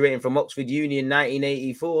graduating from Oxford Uni in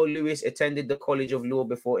 1984, Lewis attended the College of Law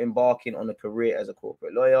before embarking on a career as a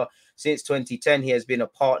corporate lawyer. Since 2010, he has been a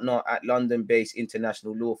partner at London-based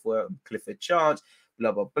international law firm Clifford Chance.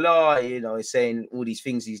 Blah blah blah. He's saying all these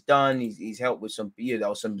things he's done. He's helped with some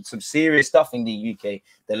serious stuff in the UK.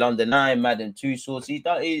 The London Eye, Madden Tussauds.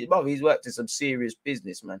 He's worked in some serious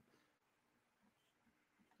business, man.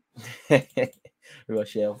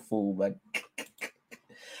 Rochelle fool, man.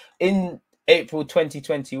 In April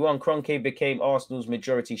 2021, Kroenke became Arsenal's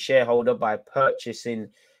majority shareholder by purchasing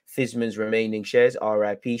Fisman's remaining shares,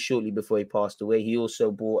 RIP, shortly before he passed away. He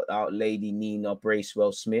also bought out Lady Nina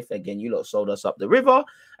Bracewell Smith. Again, you lot sold us up the river.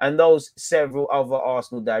 And those several other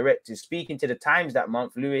Arsenal directors. Speaking to the Times that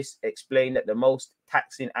month, Lewis explained that the most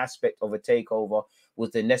taxing aspect of a takeover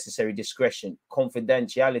was the necessary discretion.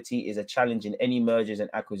 Confidentiality is a challenge in any mergers and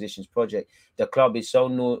acquisitions project. The club is so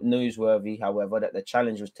newsworthy, however, that the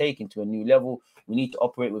challenge was taken to a new level. We need to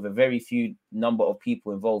operate with a very few number of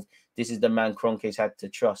people involved. This is the man Kroenke's had to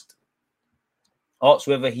trust. Asked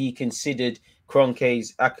whether he considered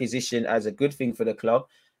Kroenke's acquisition as a good thing for the club,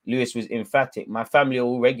 Lewis was emphatic. My family are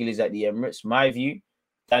all regulars at the Emirates. My view,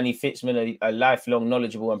 Danny Fitzman, a lifelong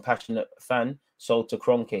knowledgeable and passionate fan, sold to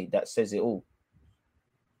Kroenke. That says it all.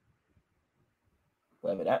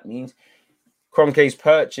 Whatever that means. Kroenke's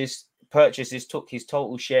purchases took his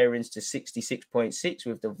total sharings to 66.6,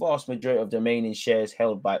 with the vast majority of the remaining shares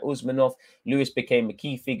held by Usmanov. Lewis became a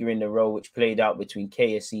key figure in the role, which played out between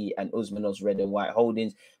KSE and Usmanov's red and white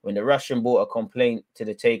holdings. When the Russian brought a complaint to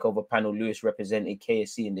the takeover panel, Lewis represented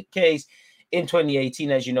KSE in the case. In 2018,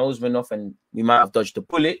 as you know, Usmanov, and we might have dodged a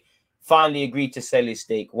bullet, finally agreed to sell his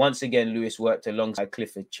stake. Once again, Lewis worked alongside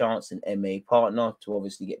Clifford Chance, an MA partner, to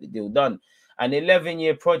obviously get the deal done. An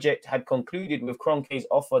 11-year project had concluded with Kroenke's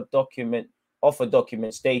offer document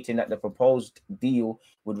stating that the proposed deal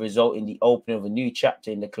would result in the opening of a new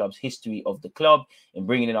chapter in the club's history of the club and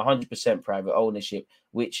bringing in 100% private ownership,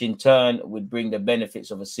 which in turn would bring the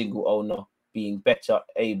benefits of a single owner being better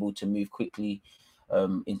able to move quickly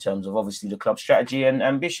in terms of obviously the club strategy and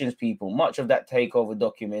ambitions. People, much of that takeover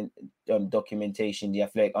documentation, The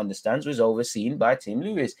Athletic understands, was overseen by Tim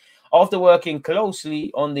Lewis. After working closely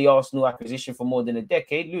on the Arsenal acquisition for more than a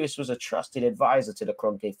decade, Lewis was a trusted advisor to the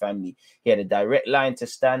Kroenke family. He had a direct line to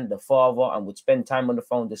Stan, the father, and would spend time on the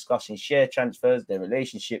phone discussing share transfers. Their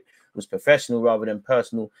relationship was professional rather than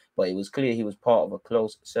personal, but it was clear he was part of a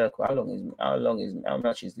close circle. How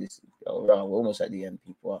much is this? Oh, we're almost at the end,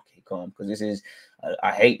 people. Okay, calm, because this is,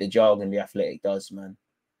 I hate the jargon The Athletic does, man.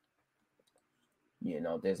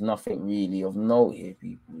 There's nothing really of note here,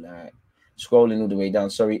 people. Like, scrolling all the way down.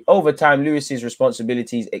 Sorry. Over time, Lewis's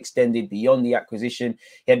responsibilities extended beyond the acquisition.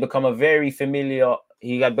 He had become very familiar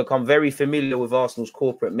with Arsenal's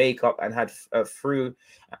corporate makeup and had a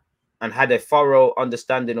thorough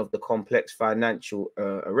understanding of the complex financial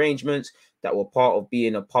arrangements that were part of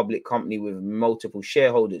being a public company with multiple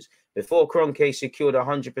shareholders. Before Kroenke secured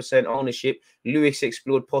 100% ownership, Lewis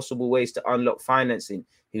explored possible ways to unlock financing.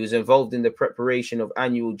 He was involved in the preparation of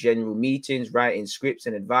annual general meetings, writing scripts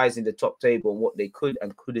and advising the top table on what they could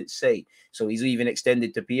and couldn't say. So he's even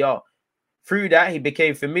extended to PR. Through that, he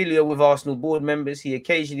became familiar with Arsenal board members. He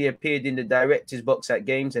occasionally appeared in the director's box at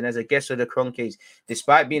games and as a guest of the Kroenkes.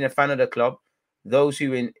 Despite being a fan of the club, those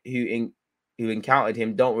who encountered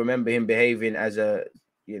him don't remember him behaving as a,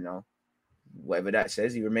 whatever that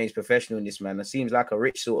says. He remains professional in this, man. It seems like a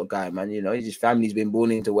rich sort of guy, man. You know, his family's been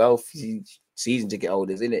born into wealth. He's seasoned to get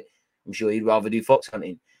older, isn't it? I'm sure he'd rather do fox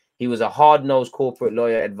hunting. He was a hard-nosed corporate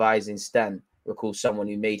lawyer advising Stan. Recall someone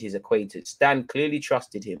who made his acquaintance. Stan clearly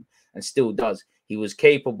trusted him and still does. He was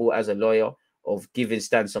capable as a lawyer of giving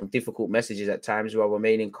Stan some difficult messages at times while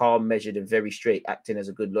remaining calm, measured, and very straight, acting as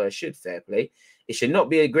a good lawyer should. Fair play. It should not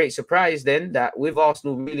be a great surprise then that with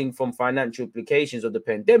Arsenal reeling from financial implications of the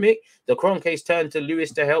pandemic, the Kroenkes turned to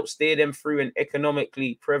Lewis to help steer them through an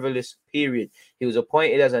economically perilous period. He was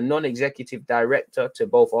appointed as a non-executive director to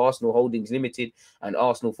both Arsenal Holdings Limited and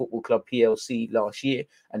Arsenal Football Club PLC last year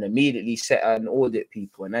and immediately set out an audit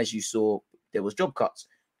people. And as you saw, there was job cuts.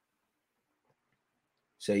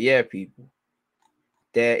 So yeah, people.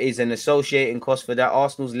 There is an associating cost for that.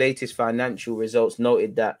 Arsenal's latest financial results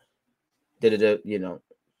noted that, you know,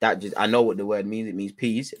 that just, I know what the word means. It means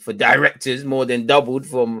P's for directors, more than doubled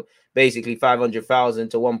from basically 500,000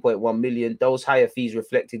 to 1.1 million. Those higher fees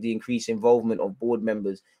reflected the increased involvement of board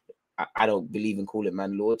members. I don't believe in calling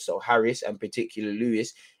man lord. So Harris and particularly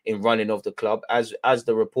Lewis in running of the club, as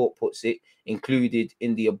the report puts it, included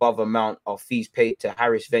in the above amount of fees paid to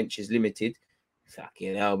Harris Ventures Limited.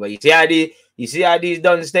 Fucking hell, but you see how these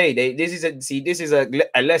don't stay. This is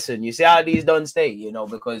a lesson. You see how these don't stay, you know,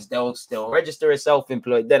 because they'll register as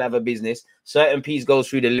self-employed, then have a business. Certain piece goes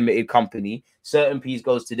through the limited company, certain piece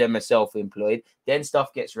goes to them as self-employed. Then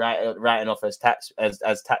stuff gets written off as tax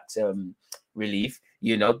relief.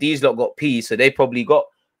 You know, these lot got P's, so they probably got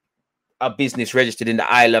a business registered in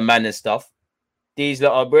the Isle of Man and stuff. These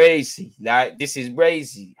lot are brazy. Like, this is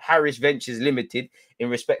brazy. Harris Ventures Limited, in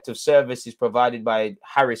respect of services provided by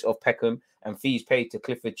Harris of Peckham and fees paid to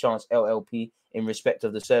Clifford Chance LLP in respect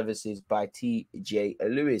of the services by T.J.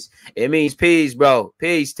 Lewis. It means peas, bro.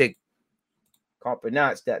 Peas tick. Can't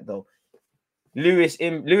pronounce that though.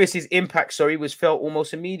 Lewis's impact, was felt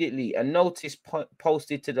almost immediately. A notice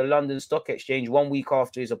posted to the London Stock Exchange 1 week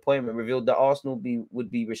after his appointment revealed that Arsenal would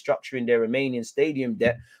be restructuring their remaining stadium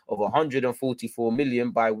debt of 144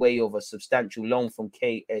 million by way of a substantial loan from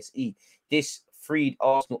KSE. This freed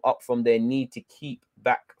Arsenal up from their need to keep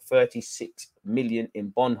back 36 million in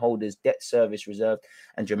bondholders' debt service reserve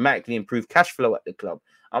and dramatically improve cash flow at the club.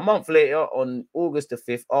 A month later, on August the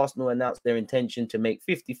 5th, Arsenal announced their intention to make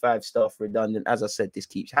 55 staff redundant. As I said, this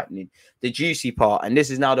keeps happening. The juicy part, and this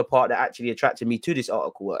is now the part that actually attracted me to this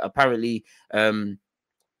article. Apparently,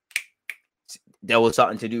 there was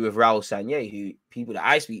something to do with Raul Sanllehi, who people that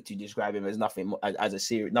I speak to describe him as nothing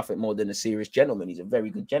more than a serious gentleman. He's a very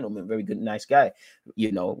good gentleman, very good, nice guy.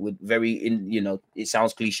 You know, with it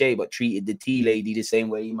sounds cliche, but treated the tea lady the same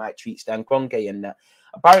way he might treat Stan Kroenke and that.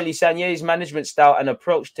 Apparently, Sanllehi's management style and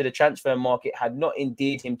approach to the transfer market had not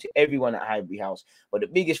endeared him to everyone at Highbury House. But the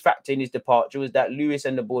biggest factor in his departure was that Lewis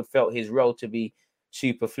and the board felt his role to be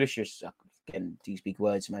superfluous. Again, do you speak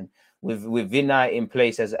words, man? With Vinay in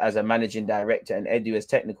place as a managing director and Edu as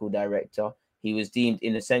technical director, he was deemed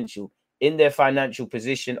inessential. In their financial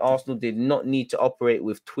position, Arsenal did not need to operate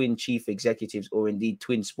with twin chief executives or indeed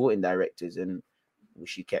twin sporting directors. And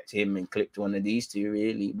wish you kept him and clipped one of these two,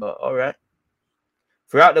 really. But all right.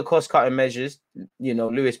 Throughout the cost-cutting measures, you know,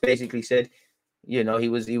 Lewis basically said, you know, he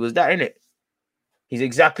was that, innit? He's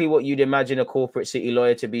exactly what you'd imagine a corporate city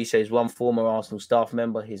lawyer to be, says one former Arsenal staff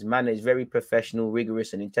member. His manner is very professional,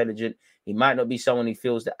 rigorous, and intelligent. He might not be someone who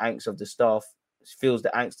feels the angst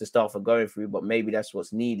the staff are going through, but maybe that's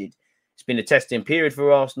what's needed. It's been a testing period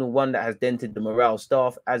for Arsenal, one that has dented the morale of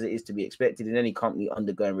staff, as it is to be expected in any company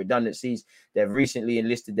undergoing redundancies. They've recently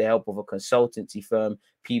enlisted the help of a consultancy firm,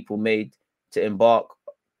 People Made, to embark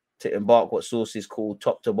what sources call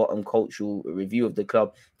top-to-bottom cultural review of the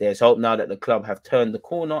club. There's hope now that the club have turned the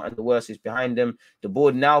corner and the worst is behind them. The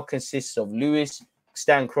board now consists of Lewis,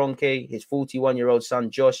 Stan Kroenke, his 41-year-old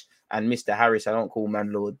son Josh, and Mr. Harris. I don't call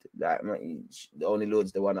man lord. The only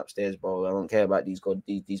lord's the one upstairs, bro. I don't care about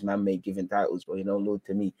these man-made given titles, but you know, lord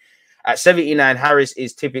to me. At 79, Harris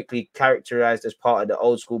is typically characterized as part of the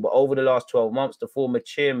old school, but over the last 12 months, the former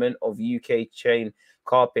chairman of UK chain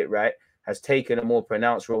Carpetright has taken a more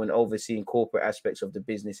pronounced role in overseeing corporate aspects of the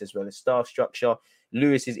business as well as staff structure.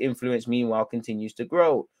 Lewis's influence, meanwhile, continues to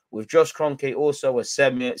grow, with Josh Kroenke also a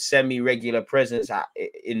semi-regular presence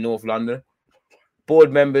in North London.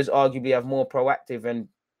 Board members arguably have more proactive and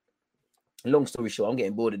long story short, I'm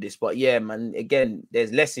getting bored of this, but yeah, man, again,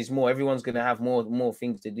 there's less is more. Everyone's going to have more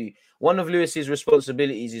things to do. One of Lewis's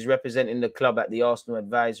responsibilities is representing the club at the Arsenal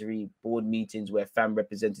advisory board meetings where fan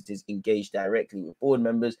representatives engage directly with board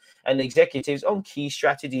members and executives on key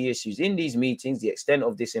strategy issues. In these meetings, the extent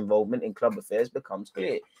of this involvement in club affairs becomes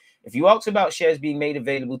clear. If you ask about shares being made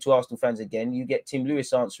available to Arsenal fans again, you get Tim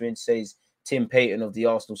Lewis answering, says Tim Payton of the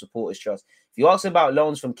Arsenal Supporters Trust. If you ask about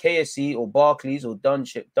loans from KSC or Barclays or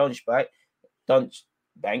Deutsche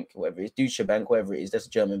Bank, whatever it is, Deutsche Bank, whatever it is, that's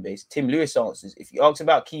German based. Tim Lewis answers. If you ask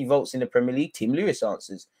about key votes in the Premier League, Tim Lewis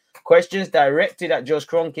answers. Questions directed at Josh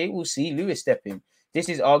Kroenke, we'll see Lewis step in. This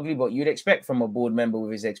is arguably what you'd expect from a board member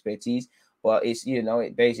with his expertise, but it's, you know,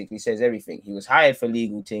 it basically says everything. He was hired for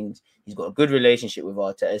legal things. He's got a good relationship with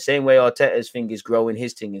Arteta. Same way Arteta's thing is growing,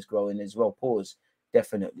 his thing is growing as well. Pause.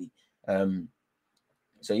 Definitely.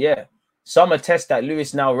 So yeah. Some attest that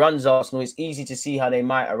Lewis now runs Arsenal. It's easy to see how they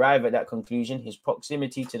might arrive at that conclusion. His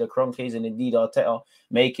proximity to the Kroenkes and indeed Arteta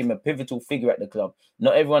make him a pivotal figure at the club.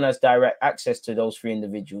 Not everyone has direct access to those three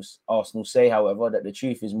individuals. Arsenal say, however, that the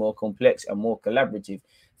truth is more complex and more collaborative.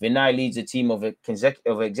 Vinay leads a team of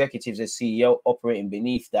executives as CEO operating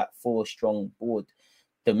beneath that four-strong board.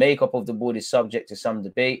 The makeup of the board is subject to some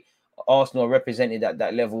debate. Arsenal are represented at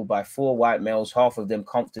that level by 4 white males, half of them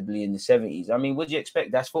comfortably in the 70s. I mean, what do you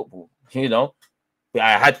expect? That's football, you know?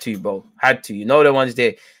 I had to, bro. Had to. You know the ones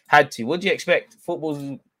there. Had to. What do you expect?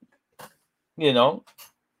 Football's, you know,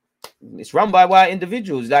 it's run by white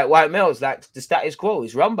individuals, like white males, like the status quo.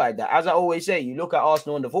 It's run by that. As I always say, you look at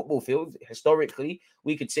Arsenal on the football field, historically,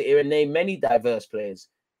 we could sit here and name many diverse players.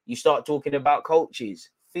 You start talking about coaches,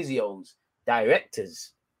 physios,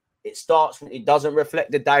 directors. It doesn't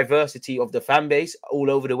reflect the diversity of the fan base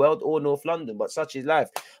all over the world or North London, but such is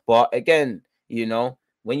life. But again, you know,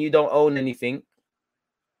 when you don't own anything,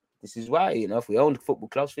 this is why, you know, if we own football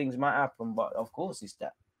clubs, things might happen. But of course, it's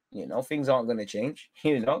that, you know, things aren't going to change,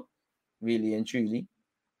 you know, really and truly.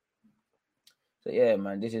 So yeah,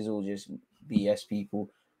 man, this is all just BS,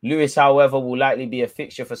 people. Lewis, however, will likely be a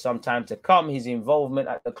fixture for some time to come. His involvement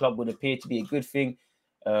at the club would appear to be a good thing.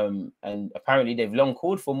 And apparently they've long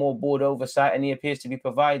called for more board oversight, and he appears to be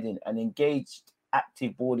providing. An engaged,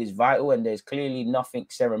 active board is vital, and there's clearly nothing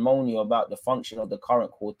ceremonial about the function of the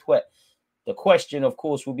current quartet. The question, of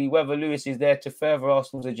course, will be whether Lewis is there to further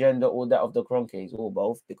Arsenal's agenda or that of the Kroenkes, or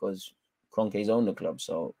both, because Kroenkes own the club,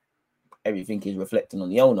 so everything is reflecting on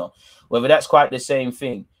the owner. Whether that's quite the same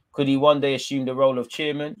thing. Could he one day assume the role of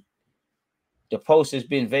chairman? The post has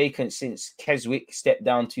been vacant since Keswick stepped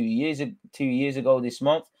down 2 years ago this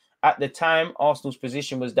month. At the time, Arsenal's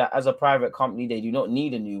position was that as a private company, they do not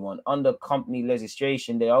need a new one. Under company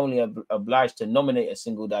legislation, they are only obliged to nominate a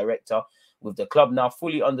single director. With the club now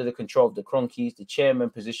fully under the control of the Kroenkes, the chairman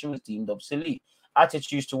position was deemed obsolete.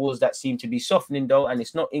 Attitudes towards that seem to be softening, though, and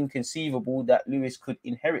it's not inconceivable that Lewis could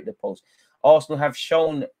inherit the post. Arsenal have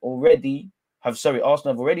already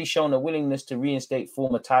shown a willingness to reinstate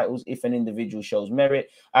former titles if an individual shows merit.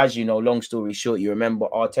 As you know, long story short, you remember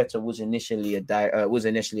Arteta was initially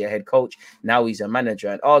a head coach. Now he's a manager,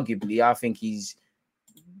 and arguably, I think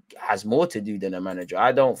has more to do than a manager.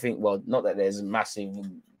 I don't think. Well, not that there's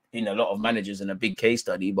been a lot of managers in a big case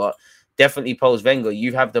study, but definitely post Wenger,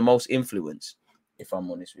 you have the most influence, if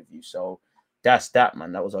I'm honest with you. So that's that,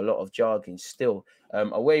 man. That was a lot of jargon still.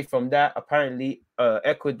 Away from that, apparently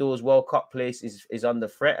Ecuador's World Cup place is under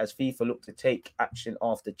threat as FIFA look to take action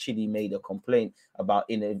after Chile made a complaint about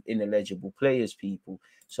ineligible players, people.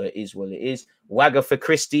 So it is what it is. Wagger for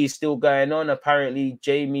Christie is still going on. Apparently,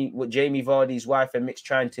 Jamie Vardy's wife admits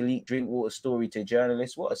trying to leak Drinkwater's story to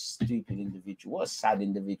journalists. What a stupid individual. What a sad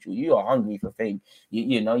individual. You are hungry for fame.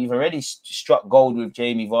 You know, you've already struck gold with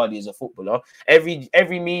Jamie Vardy as a footballer. Every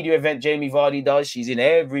media event Jamie Vardy does, she's in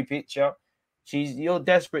every picture. You're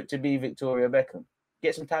desperate to be Victoria Beckham.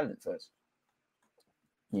 Get some talent first.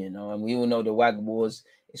 You know, and we all know the Wag wars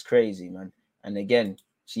is crazy, man. And again,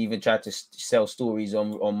 she even tried to sell stories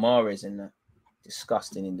on Mahrez and that.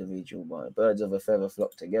 Disgusting individual, but birds of a feather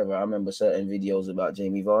flock together. I remember certain videos about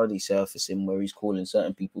Jamie Vardy surfacing where he's calling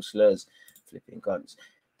certain people slurs, flipping guns.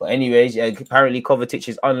 But anyways, apparently Kovacic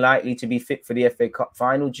is unlikely to be fit for the FA Cup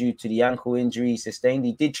final due to the ankle injury he sustained.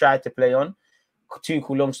 He did try to play on.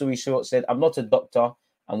 Tuchel, long story short, said, "I'm not a doctor,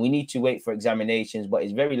 and we need to wait for examinations, but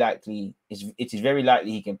it's very likely. It is very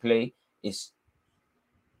likely he can play. It's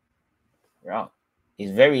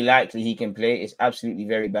very likely he can play. It's absolutely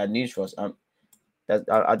very bad news for us."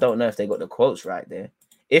 I don't know if they got the quotes right there.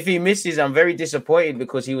 If he misses, I'm very disappointed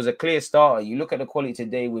because he was a clear starter. You look at the quality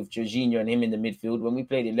today with Jorginho and him in the midfield. When we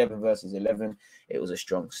played 11 versus 11, it was a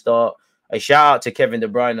strong start. A shout out to Kevin De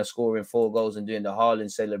Bruyne scoring 4 goals and doing the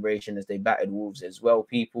Haaland celebration as they battered Wolves as well,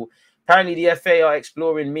 people. Apparently, the FA are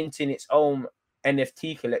exploring minting its own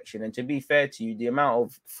NFT collection. And to be fair to you, the amount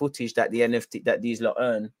of footage that these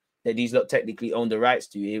lot technically own the rights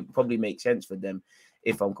to, it probably makes sense for them.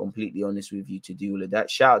 if I'm completely honest with you, to do all of that.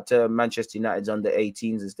 Shout out to Manchester United's under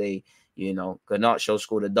 18s as they, you know, Garnacho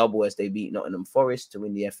scored a double as they beat Nottingham Forest to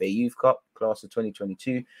win the FA Youth Cup, class of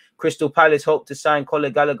 2022. Crystal Palace hope to sign Conor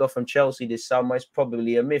Gallagher from Chelsea this summer. It's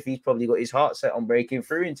probably a myth. He's probably got his heart set on breaking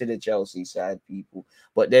through into the Chelsea side, people.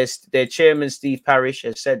 But their chairman, Steve Parish,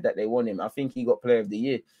 has said that they want him. I think he got Player of the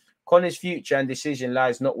Year. Connor's future and decision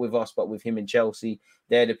lies not with us, but with him and Chelsea.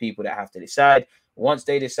 They're the people that have to decide. Once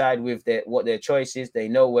they decide with what their choice is, they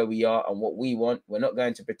know where we are and what we want. We're not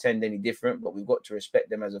going to pretend any different, but we've got to respect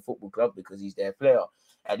them as a football club because he's their player.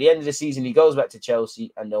 At the end of the season, he goes back to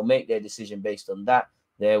Chelsea and they'll make their decision based on that.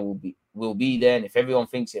 We'll be there. And if everyone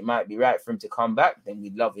thinks it might be right for him to come back, then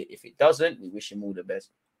we'd love it. If it doesn't, we wish him all the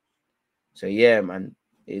best. So, yeah, man,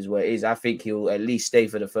 it is what it is. I think he'll at least stay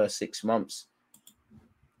for the first 6 months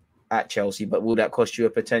at Chelsea. But will that cost you a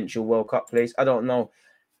potential World Cup place? I don't know.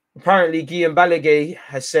 Apparently, Guillaume Balaguer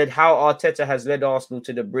has said how Arteta has led Arsenal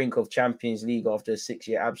to the brink of Champions League after a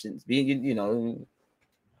 6-year absence. You know,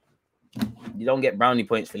 you don't get brownie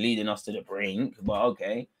points for leading us to the brink, but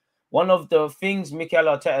okay. One of the things Mikel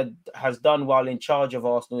Arteta has done while in charge of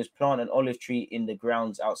Arsenal is plant an olive tree in the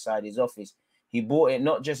grounds outside his office. He bought it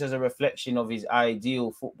not just as a reflection of his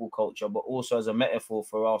ideal football culture, but also as a metaphor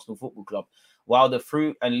for Arsenal Football Club. While the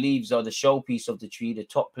fruit and leaves are the showpiece of the tree, the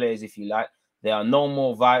top players, if you like, they are no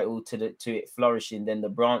more vital to it flourishing than the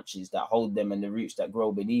branches that hold them and the roots that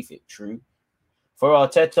grow beneath it. True. For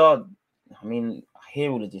Arteta, I mean, I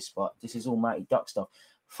hear all of this, but this is all Mighty Duck stuff.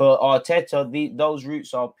 For Arteta, those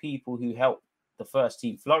roots are people who help the first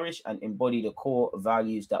team flourish and embody the core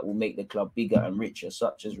values that will make the club bigger and richer,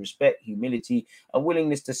 such as respect, humility, a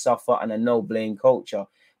willingness to suffer, and a no-blame culture.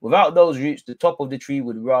 Without those roots, the top of the tree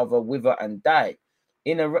would rather wither and die.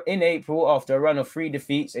 In April, after a run of 3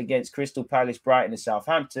 defeats against Crystal Palace, Brighton and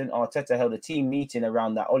Southampton, Arteta held a team meeting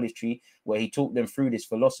around that olive tree where he talked them through this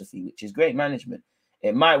philosophy, which is great management.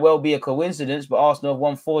 It might well be a coincidence, but Arsenal have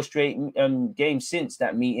won 4 straight games since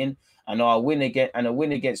that meeting, and a win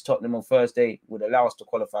against Tottenham on Thursday would allow us to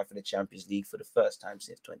qualify for the Champions League for the first time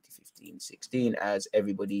since 2015-16, as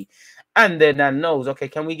everybody and their nan knows. Okay,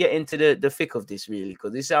 can we get into the thick of this, really?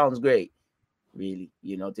 Because this sounds great. Really,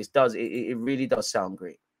 you know, this does it really does sound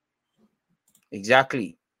great.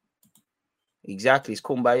 Exactly. It's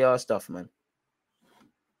kumbaya stuff, man.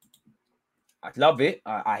 I love it.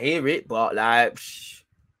 I hear it, but like,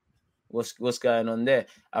 what's going on there?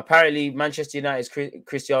 Apparently, Manchester United's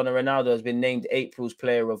Cristiano Ronaldo has been named April's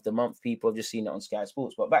Player of the Month. People have just seen it on Sky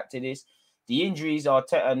Sports. But back to this. The injuries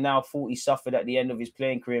Arteta, now 40, suffered at the end of his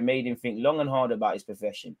playing career made him think long and hard about his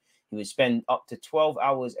profession. He would spend up to 12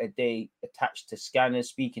 hours a day attached to scanners,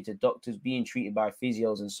 speaking to doctors, being treated by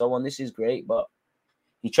physios and so on. This is great, but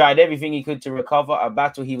he tried everything he could to recover, a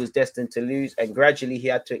battle he was destined to lose, and gradually he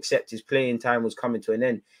had to accept his playing time was coming to an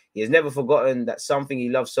end. He has never forgotten that something he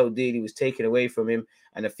loved so dearly was taken away from him,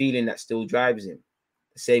 and a feeling that still drives him.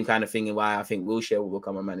 The same kind of thing in why I think Wilshere will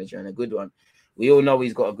become a manager, and a good one. We all know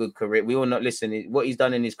he's got a good career. We all know, listen, what he's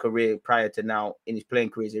done in his career prior to now, in his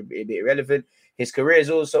playing career, is a bit irrelevant. His career is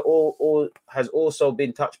has also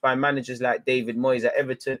been touched by managers like David Moyes at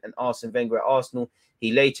Everton and Arsene Wenger at Arsenal.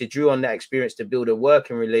 He later drew on that experience to build a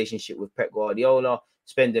working relationship with Pep Guardiola,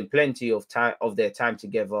 spending plenty of their time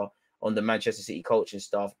together on the Manchester City coaching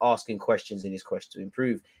staff, asking questions in his quest to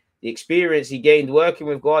improve. The experience he gained working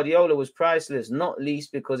with Guardiola was priceless, not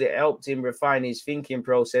least because it helped him refine his thinking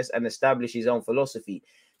process and establish his own philosophy.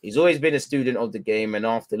 He's always been a student of the game, and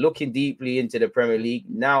after looking deeply into the Premier League,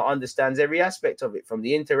 now understands every aspect of it, from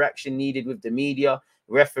the interaction needed with the media,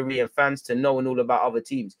 referee and fans, to knowing all about other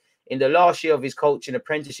teams. In the last year of his coaching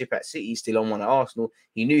apprenticeship at City, still on one at Arsenal,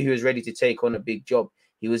 he knew he was ready to take on a big job.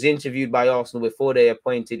 He was interviewed by Arsenal before they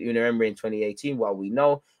appointed Unai Emery in 2018, while we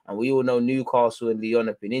all know Newcastle and Lyon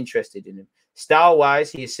have been interested in him.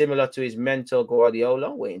 Style-wise, he is similar to his mentor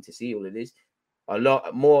Guardiola, waiting to see all of this, a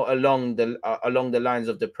lot more along the lines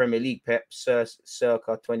of the Premier League Pep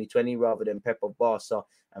circa 2020 rather than Pep of Barca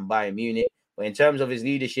and Bayern Munich. But in terms of his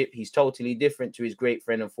leadership, he's totally different to his great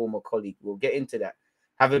friend and former colleague. We'll get into that.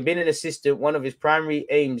 Having been an assistant, one of his primary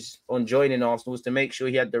aims on joining Arsenal was to make sure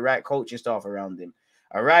he had the right coaching staff around him.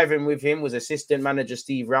 Arriving with him was assistant manager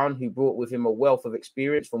Steve Round, who brought with him a wealth of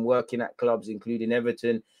experience from working at clubs including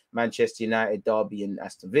Everton, Manchester United, Derby and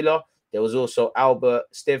Aston Villa. There was also Albert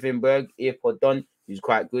Stevenberg, Earpod, who's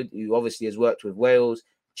quite good, who obviously has worked with Wales,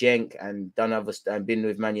 Genk, and done other and been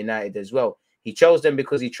with Man United as well. He chose them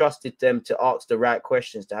because he trusted them to ask the right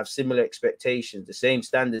questions, to have similar expectations, the same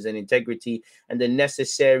standards and integrity, and the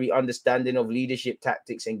necessary understanding of leadership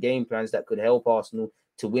tactics and game plans that could help Arsenal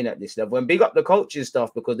to win at this level. And big up the coaching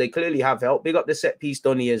stuff because they clearly have helped. Big up the set piece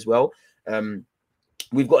Donny as well.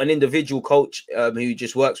 we've got an individual coach who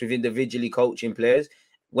just works with individually coaching players.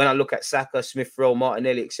 When I look at Saka, Smith Rowe,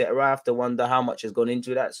 Martinelli, etc., I have to wonder how much has gone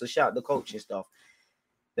into that. So shout the coaching staff.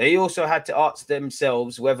 They also had to ask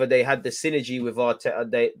themselves whether they had the synergy with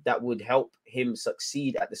Arteta that would help him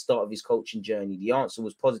succeed at the start of his coaching journey. The answer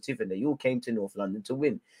was positive, and they all came to North London to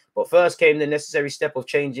win. But first came the necessary step of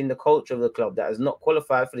changing the culture of the club that has not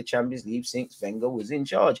qualified for the Champions League since Wenger was in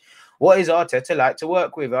charge. What is Arteta like to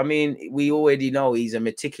work with? I mean, we already know he's a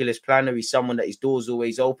meticulous planner. He's someone that his door's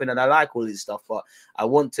always open, and I like all this stuff, but I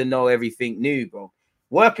want to know everything new, bro.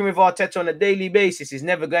 Working with Arteta on a daily basis is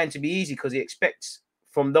never going to be easy because he expects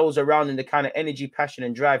from those around him the kind of energy, passion,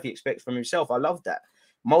 and drive he expects from himself. I love that.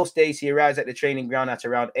 Most days he arrives at the training ground at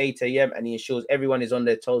around 8 a.m. and he ensures everyone is on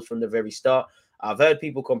their toes from the very start. I've heard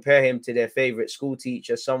people compare him to their favorite school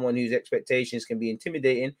teacher, someone whose expectations can be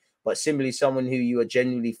intimidating, but similarly someone who you are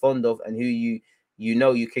genuinely fond of and who you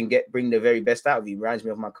know you can bring the very best out of you. Reminds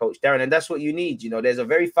me of my coach, Darren, and that's what you need. You know, there's a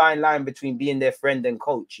very fine line between being their friend and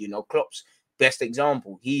coach. You know, Klopp's best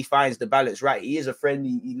example. He finds the balance right. He is a friend.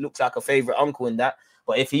 He looks like a favorite uncle in that.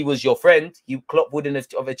 But if he was your friend, Klopp wouldn't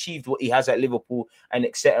have achieved what he has at Liverpool and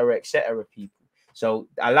et cetera, people. So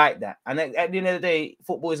I like that. And at the end of the day,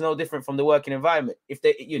 football is no different from the working environment. If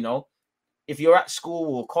they, you know, if you're at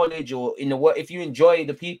school or college or in the work, if you enjoy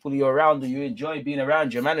the people you're around or you enjoy being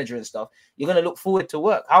around your manager and stuff, you're going to look forward to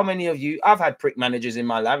work. How many of you, I've had prick managers in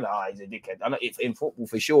my life. He's a dickhead. I'm not in football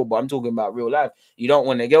for sure, but I'm talking about real life. You don't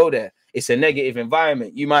want to go there. It's a negative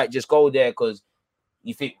environment. You might just go there because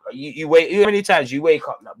you think you wait. How many times you wake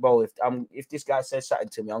up like, bro, if this guy says something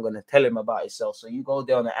to me, I'm gonna tell him about himself. So you go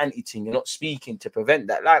there on an anti-team, you're not speaking to prevent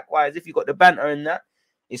that. Likewise, if you got the banter in that,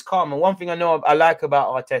 it's calm. And one thing I know I like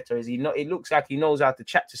about Arteta is it looks like he knows how to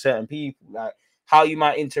chat to certain people. Like how you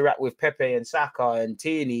might interact with Pepe and Saka and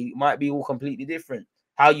Tierney might be all completely different.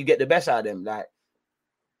 How you get the best out of them. Like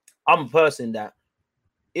I'm a person that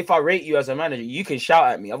if I rate you as a manager, you can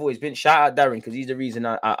shout at me. I've always been shout out Darren because he's the reason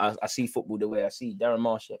I see football the way I see. Darren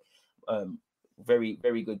Marshall, very,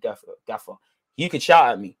 very good gaffer. You could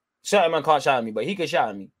shout at me. Certain man can't shout at me, but he could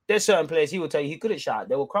shout at me. There's certain players he will tell you he couldn't shout.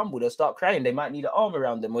 They will crumble. They'll start crying. They might need an arm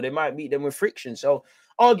around them or they might meet them with friction. So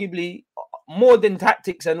arguably, more than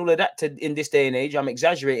tactics and all of that in this day and age, I'm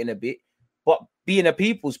exaggerating a bit, but being a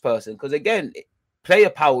people's person, because again, player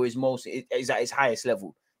power is at its highest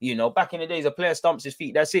level. You know, back in the days, a player stumps his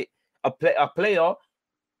feet. That's it.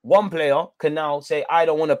 One player can now say, I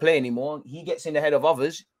don't want to play anymore. He gets in the head of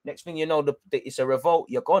others. Next thing you know, it's a revolt.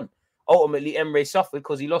 You're gone. Ultimately, Emre suffered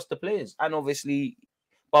because he lost the players. And obviously,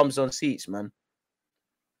 bums on seats, man.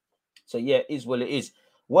 So, yeah, it is what it is.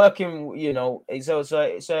 Working, you know, it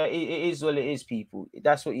is what it is, people.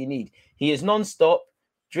 That's what you need. He is non-stop.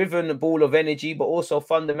 Driven ball of energy, but also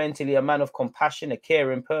fundamentally a man of compassion, a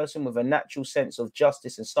caring person with a natural sense of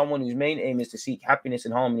justice, and someone whose main aim is to seek happiness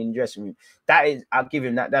and harmony in the dressing room. That is, I'll give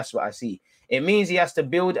him that. That's what I see. It means he has to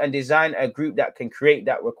build and design a group that can create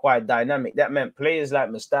that required dynamic. That meant players like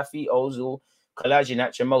Mustafi, Ozil,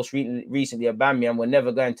 Kolasinac, and most recently Aubameyang were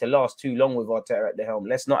never going to last too long with Arteta at the helm.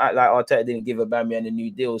 Let's not act like Arteta didn't give Aubameyang a new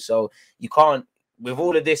deal. So you can't, with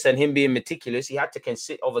all of this and him being meticulous, he had to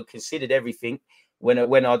considered everything.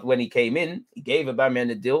 When he came in, he gave Aubameyang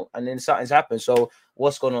the deal, and then something's happened. So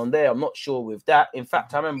what's going on there? I'm not sure with that. In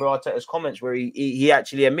fact, I remember Arteta's comments where he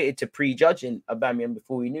actually admitted to prejudging Aubameyang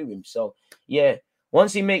before he knew him. So yeah,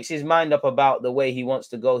 once he makes his mind up about the way he wants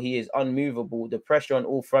to go, he is unmovable. The pressure on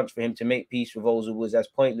all fronts for him to make peace with Ozil was as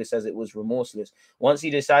pointless as it was remorseless. Once he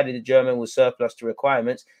decided the German was surplus to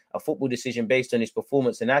requirements, a football decision based on his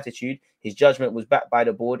performance and attitude, his judgment was backed by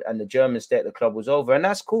the board and the German stay at the club was over. And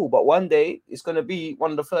that's cool. But one day it's going to be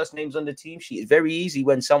one of the first names on the team sheet. It's very easy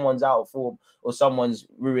when someone's out of form or someone's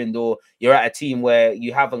ruined or you're at a team where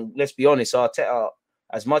you haven't, let's be honest, Arteta,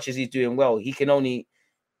 as much as he's doing well, it can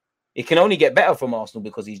only get better from Arsenal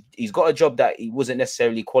because he's got a job that he wasn't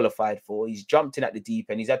necessarily qualified for. He's jumped in at the deep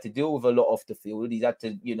end. He's had to deal with a lot off the field. He's had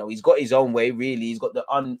to, you know, he's got his own way, really. He's got the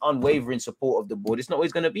unwavering support of the board. It's not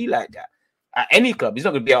always going to be like that. At any club, he's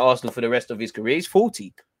not going to be at Arsenal for the rest of his career. He's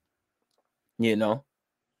 40. You know?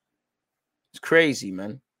 It's crazy,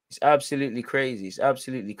 man. It's absolutely crazy. It's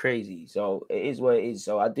absolutely crazy. So it is what it is.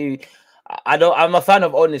 So I'm a fan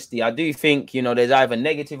of honesty. I do think, you know, there's either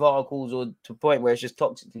negative articles or to a point where it's just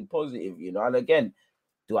toxically positive, you know. And again,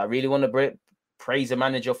 do I really want to praise a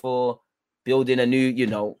manager for building a new, you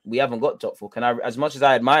know, we haven't got top four. Can I, as much as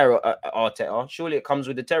I admire Arteta, surely it comes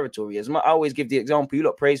with the territory. I always give the example, you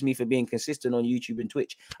lot praise me for being consistent on YouTube and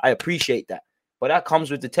Twitch. I appreciate that. But that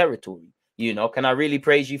comes with the territory. You know, can I really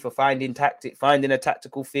praise you for finding a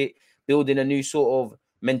tactical fit, building a new sort of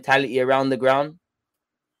mentality around the ground?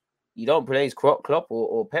 you don't praise Klopp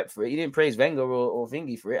or Pep for it. You didn't praise Wenger or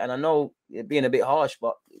Thingy for it. And I know it being a bit harsh,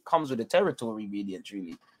 but it comes with the territory, really and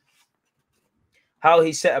truly. How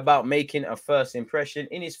he set about making a first impression.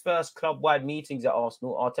 In his first club-wide meetings at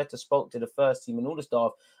Arsenal, Arteta spoke to the first team and all the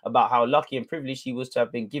staff about how lucky and privileged he was to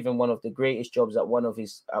have been given one of the greatest jobs have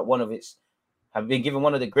been given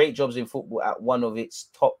one of the great jobs in football at one of its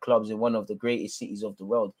top clubs in one of the greatest cities of the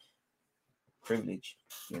world. Privilege,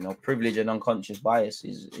 privilege and unconscious bias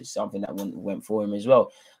is something that went for him as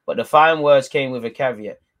well. But the fine words came with a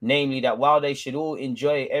caveat. Namely, that while they should all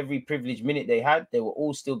enjoy every privileged minute they had, they were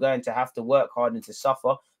all still going to have to work hard and to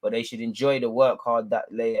suffer, but they should enjoy the work hard that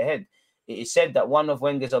lay ahead. It is said that one of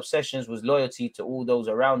Wenger's obsessions was loyalty to all those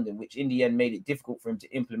around him, which in the end made it difficult for him to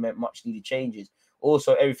implement much needed changes.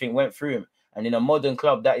 Also, everything went through him. And in a modern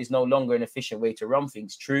club, that is no longer an efficient way to run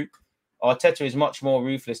things. True, Arteta is much more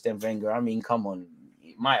ruthless than Wenger. I mean, come on.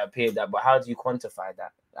 It might appear that, but how do you quantify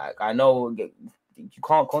that? Like, I know you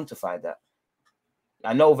can't quantify that.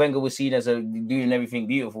 I know Wenger was seen as doing everything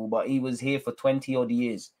beautiful, but he was here for 20-odd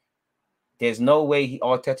years. There's no way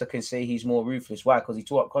Arteta can say he's more ruthless. Why? Because he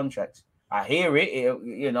tore up contracts. I hear it,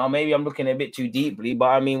 maybe I'm looking a bit too deeply, but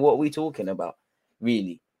I mean, what are we talking about,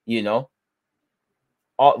 really?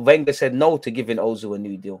 Wenger said no to giving Ozil a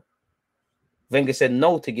new deal. Wenger said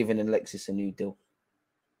no to giving Alexis a new deal.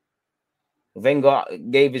 Wenger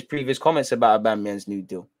gave his previous comments about Aubameyang's new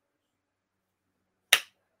deal.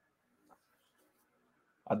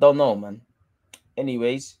 I don't know, man.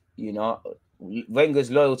 Anyways, Wenger's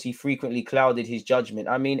loyalty frequently clouded his judgment.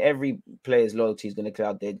 I mean, every player's loyalty is going to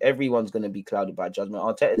cloud it. Everyone's going to be clouded by judgment.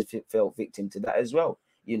 Arteta fell victim to that as well.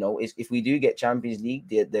 If we do get Champions League,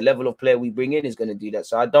 the level of player we bring in is going to do that.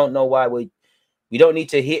 So I don't know why we don't need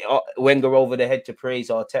to hit Wenger over the head to praise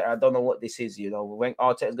Arteta. I don't know what this is.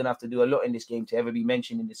 Arteta is going to have to do a lot in this game to ever be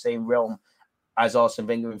mentioned in the same realm as Arsene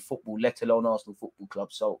Wenger in football, let alone Arsenal Football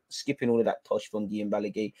Club. So skipping all of that tosh from Guy and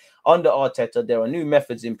Balaguer. Under Arteta, there are new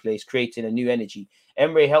methods in place, creating a new energy.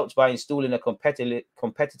 Emery helped by installing a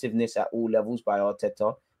competitiveness at all levels by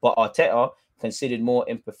Arteta, but Arteta, considered more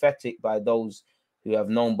empathetic by those who have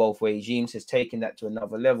known both regimes, has taken that to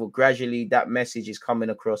another level. Gradually, that message is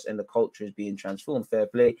coming across and the culture is being transformed. Fair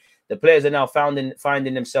play. The players are now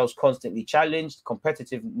finding themselves constantly challenged.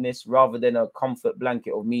 Competitiveness, rather than a comfort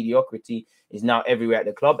blanket of mediocrity, is now everywhere at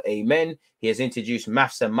the club. Amen. He has introduced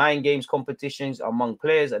maths and mind games competitions among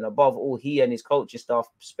players, and above all, he and his coaching staff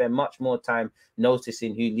spend much more time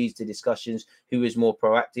noticing who leads the discussions, who is more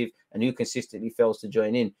proactive, and who consistently fails to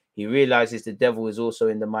join in. He realizes the devil is also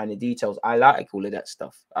in the minor details. I like all of that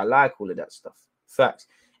stuff. Facts.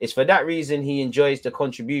 It's for that reason he enjoys the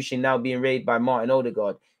contribution now being made by Martin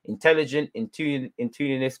Odegaard. Intelligent,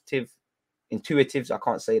 intuitive, I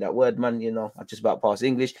can't say that word, man. I just about passed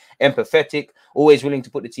English. Empathetic, always willing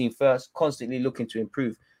to put the team first, constantly looking to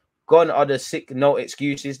improve. Gone are the sick no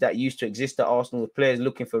excuses that used to exist at Arsenal, with players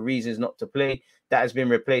looking for reasons not to play. That has been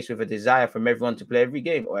replaced with a desire from everyone to play every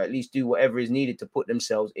game, or at least do whatever is needed to put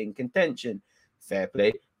themselves in contention. Fair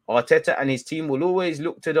play. Arteta and his team will always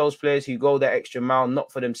look to those players who go that extra mile,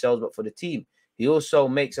 not for themselves, but for the team. He also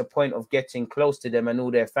makes a point of getting close to them and all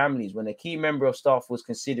their families. When a key member of staff was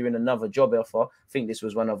considering another job offer, I think this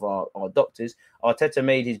was one of our doctors, Arteta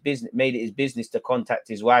made it his business to contact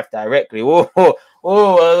his wife directly. Man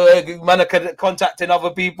are contacting other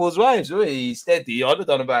people's wives. He's steady. I don't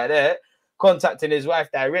know about that. Contacting his wife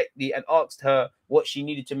directly and asked her what she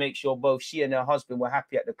needed to make sure both she and her husband were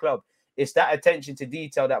happy at the club. It's that attention to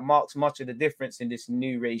detail that marks much of the difference in this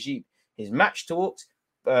new regime. His match talks,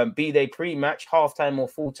 be they pre-match, half-time or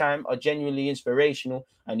full-time, are genuinely inspirational,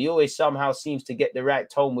 and he always somehow seems to get the right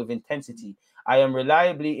tone with intensity. I am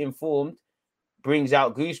reliably informed, brings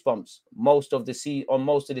out goosebumps most of the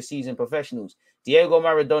season professionals. Diego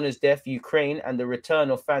Maradona's death, Ukraine, and the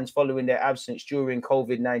return of fans following their absence during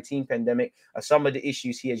COVID-19 pandemic are some of the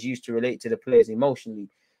issues he has used to relate to the players emotionally.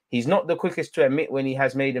 He's not the quickest to admit when he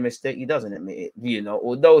has made a mistake. He doesn't admit it,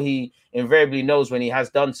 although he invariably knows when he has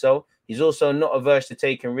done so. He's also not averse to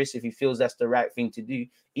taking risks if he feels that's the right thing to do,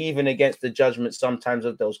 even against the judgment sometimes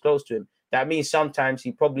of those close to him. That means sometimes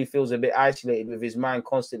he probably feels a bit isolated, with his mind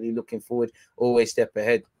constantly looking forward, always step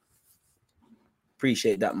ahead.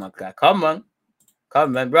 Appreciate that, my guy. Come on,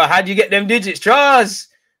 bro. How'd you get them digits? Trust.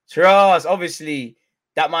 Obviously,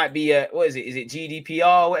 that might be what is it? Is it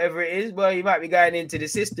GDPR, whatever it is? Well, you might be going into the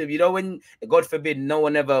system. When, God forbid, no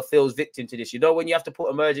one ever falls victim to this. When you have to put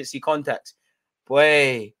emergency contacts.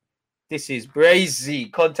 Boy, this is crazy.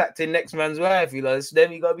 Contacting next man's wife.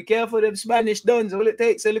 Then you gotta be careful of them Spanish dons. All it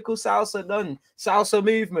takes a little salsa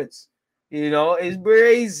movements. It's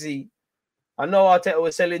crazy. I know Arteta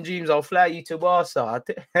was selling dreams. I'll fly you to Barca.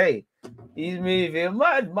 Hey, He's moving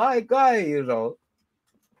mad, my guy, you know.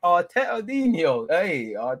 Arteta Dino,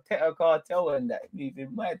 hey, Arteta Cartel and that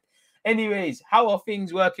moving mad. Anyways, how are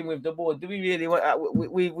things working with the board? Do we really want?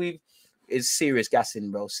 We've it's serious gassing,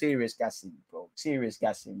 bro. Serious gassing, bro. Serious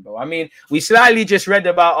gassing, bro. I mean, we slightly just read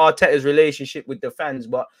about Arteta's relationship with the fans,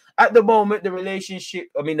 but at the moment, the relationship,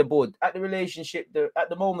 I mean, the board, at the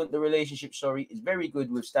moment, the relationship, is very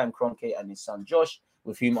good with Stan Kroenke and his son Josh,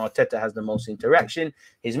 with whom Arteta has the most interaction.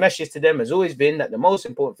 His message to them has always been that the most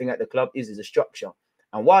important thing at the club is a structure.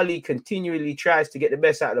 And while he continually tries to get the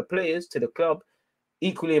best out of the players to the club,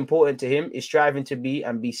 equally important to him is striving to be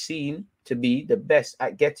and be seen to be the best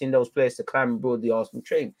at getting those players to climb aboard the Arsenal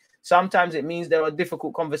train. Sometimes it means there are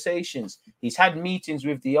difficult conversations. He's had meetings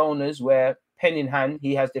with the owners where, pen in hand,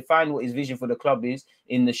 he has defined what his vision for the club is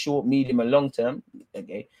in the short, medium, and long term.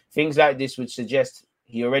 Okay, things like this would suggest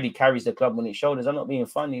he already carries the club on his shoulders. I'm not being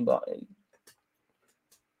funny, but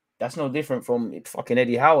that's no different from fucking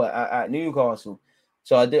Eddie Howe at Newcastle.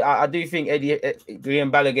 So I do think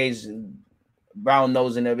Graham Ballagay's brown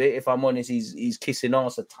nosing a bit. If I'm honest, he's kissing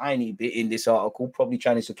ass a tiny bit in this article, probably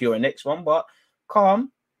trying to secure a next one, but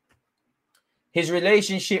calm. His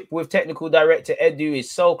relationship with technical director Edu is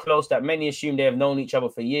so close that many assume they have known each other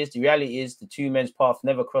for years. The reality is the two men's paths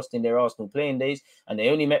never crossed in their Arsenal playing days, and they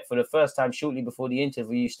only met for the first time shortly before the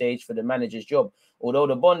interview stage for the manager's job. Although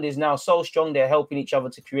the bond is now so strong, they're helping each other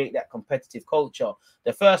to create that competitive culture.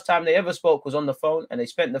 The first time they ever spoke was on the phone, and they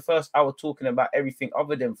spent the first hour talking about everything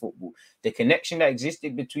other than football. The connection that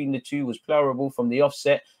existed between the two was pleasurable from the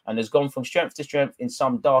offset and has gone from strength to strength in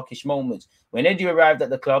some darkish moments. When Eddie arrived at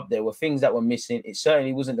the club, there were things that were missing. It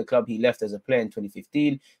certainly wasn't the club he left as a player in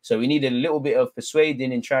 2015, so we needed a little bit of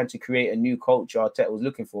persuading in trying to create a new culture Arteta was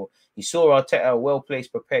looking for. He saw Arteta a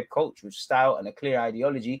well-placed, prepared coach with style and a clear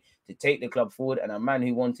ideology to take the club forward, and a man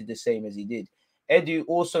who wanted the same as he did. Edu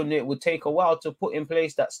also knew it would take a while to put in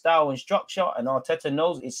place that style and structure, and Arteta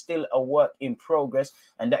knows it's still a work in progress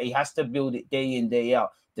and that he has to build it day in, day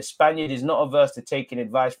out. The Spaniard is not averse to taking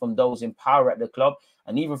advice from those in power at the club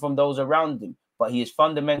and even from those around him, but he is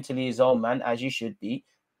fundamentally his own man, as you should be,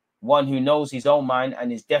 one who knows his own mind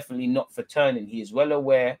and is definitely not for turning. He is well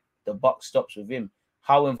aware the buck stops with him.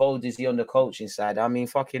 How involved is he on the coaching side? I mean,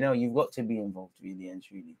 fucking hell, you've got to be involved, really and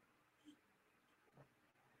truly.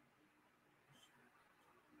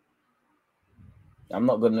 I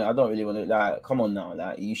don't really want to, like, come on now,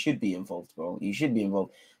 like, you should be involved, bro. You should be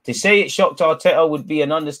involved. To say it shocked Arteta would be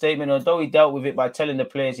an understatement, although he dealt with it by telling the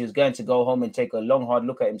players he was going to go home and take a long, hard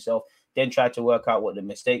look at himself, then try to work out what the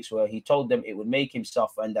mistakes were. He told them it would make him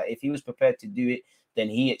suffer and that if he was prepared to do it, then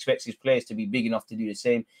he expects his players to be big enough to do the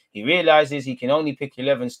same. He realizes he can only pick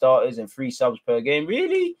 11 starters and 3 subs per game.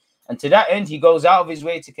 Really? And to that end, he goes out of his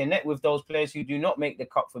way to connect with those players who do not make the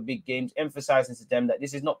cut for big games, emphasizing to them that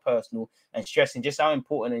this is not personal and stressing just how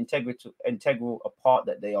important and integral a part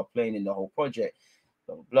that they are playing in the whole project.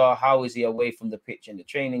 Blah, blah, blah. How is he away from the pitch and the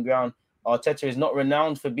training ground? Arteta is not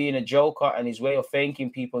renowned for being a joker, and his way of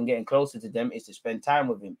thanking people and getting closer to them is to spend time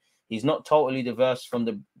with him. He's not totally divorced from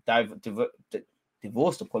the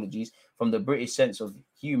from the British sense of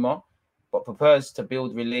humor, but prefers to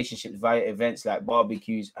build relationships via events like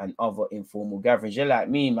barbecues and other informal gatherings. You're like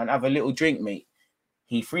me, man. Have a little drink, mate.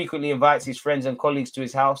 He frequently invites his friends and colleagues to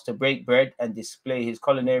his house to break bread and display his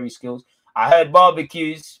culinary skills. I heard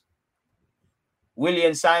barbecues.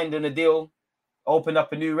 Willian signed on a deal, opened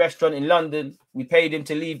up a new restaurant in London. We paid him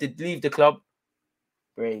to leave the club.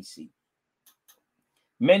 Crazy.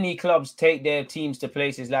 Many clubs take their teams to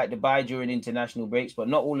places like Dubai during international breaks, but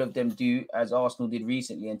not all of them do, as Arsenal did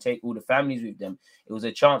recently, and take all the families with them. It was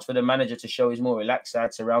a chance for the manager to show his more relaxed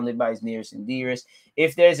side, surrounded by his nearest and dearest.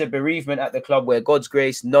 If there's a bereavement at the club where, God's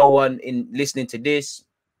grace, no one in listening to this,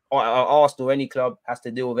 or Arsenal or any club, has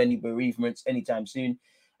to deal with any bereavements anytime soon,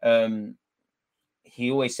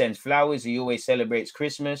 he always sends flowers. He always celebrates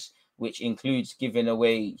Christmas, which includes giving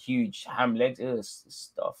away huge ham legs.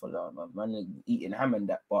 Stuff a lot, man, eating ham and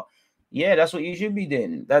that. But yeah, that's what you should be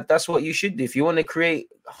doing. That's what you should do. If you want to create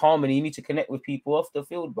harmony, you need to connect with people off the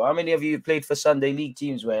field. But how many of you played for Sunday League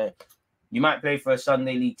teams where you might play for a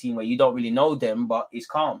Sunday League team where you don't really know them, but it's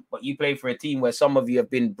calm? But you play for a team where some of you have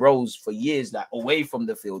been bros for years, like away from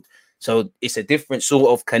the field. So it's a different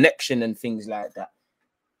sort of connection and things like that.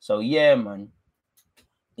 So yeah, man,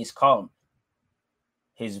 it's calm.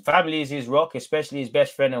 His family is his rock, especially his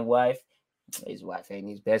best friend and wife. His wife ain't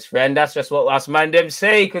his best friend. That's just what us man them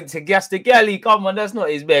say. To gas the galley, come on, that's not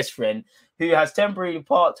his best friend. Who has temporarily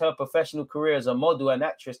parked her professional career as a model and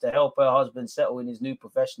actress to help her husband settle in his new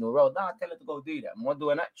professional role. Nah, tell her to go do that.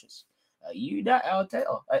 Model and actress. You that,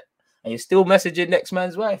 Arteta. And you're still messaging next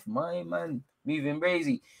man's wife. My man. moving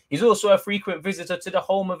crazy. He's also a frequent visitor to the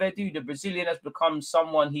home of Edu. The Brazilian has become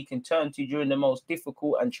someone he can turn to during the most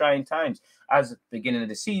difficult and trying times. As at the beginning of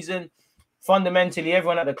the season, fundamentally,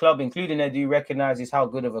 everyone at the club, including Edu, recognizes how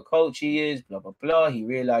good of a coach he is, blah, blah, blah. He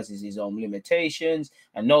realizes his own limitations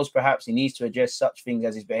and knows perhaps he needs to address such things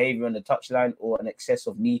as his behavior on the touchline or an excess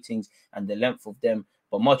of meetings and the length of them.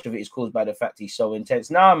 But much of it is caused by the fact he's so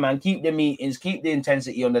intense. Nah, man, keep the meetings, keep the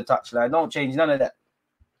intensity on the touchline. Don't change none of that.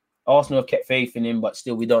 Arsenal have kept faith in him, but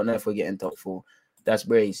still, we don't know if we're getting top 4. That's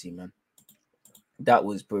brazy, man. That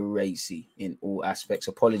was brazy in all aspects.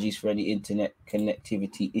 Apologies for any internet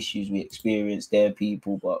connectivity issues we experienced there,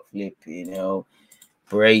 people, but flipping hell.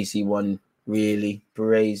 Brazy one, really.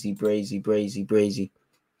 Brazy.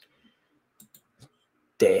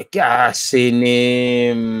 They're gassing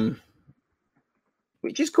him.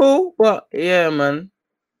 Which is cool, but yeah, man.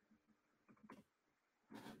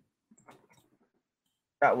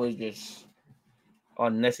 That was just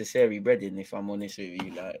unnecessary breading, if I'm honest with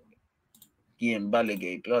you. Like, Ian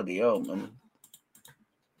Ballagay, bloody hell, man.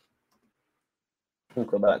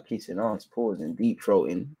 Talk about kissing ass, paws, and deep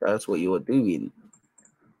throating. That's what you're doing.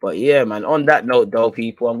 But yeah, man, on that note, though,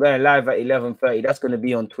 people, I'm going live at 11:30. That's going to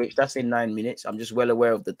be on Twitch. That's in 9 minutes. I'm just well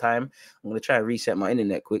aware of the time. I'm going to try and reset my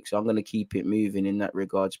internet quick, so I'm going to keep it moving in that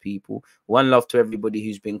regards, people. One love to everybody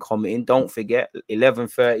who's been commenting. Don't forget,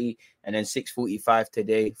 11:30 and then 6:45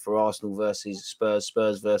 today for Arsenal versus Spurs,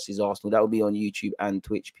 Spurs versus Arsenal. That will be on YouTube and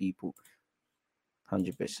Twitch, people.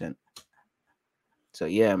 100%. So,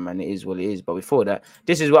 yeah, man, it is what it is. But before that,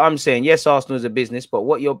 this is what I'm saying. Yes, Arsenal is a business, but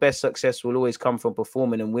what your best success will always come from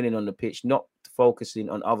performing and winning on the pitch, not focusing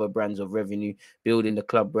on other brands of revenue, building the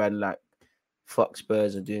club brand like fuck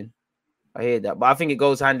Spurs are doing. I hear that. But I think it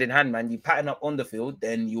goes hand in hand, man. You pattern up on the field,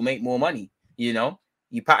 then you make more money, you know?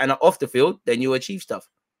 You pattern up off the field, then you achieve stuff.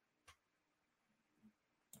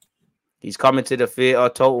 He's coming to the theatre.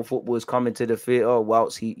 Total Football is coming to the theatre.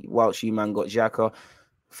 Whilst you man got Xhaka.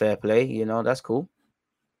 Fair play, you know, that's cool.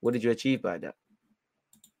 What did you achieve by that?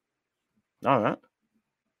 All right.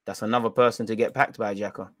 That's another person to get packed by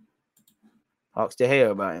Xhaka. Ask De Gea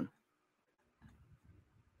about him.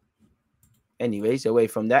 Anyways, away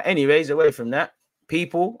from that.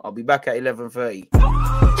 People, I'll be back at 11:30.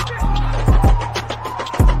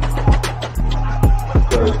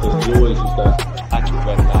 You always use that active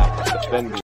red flag, defending.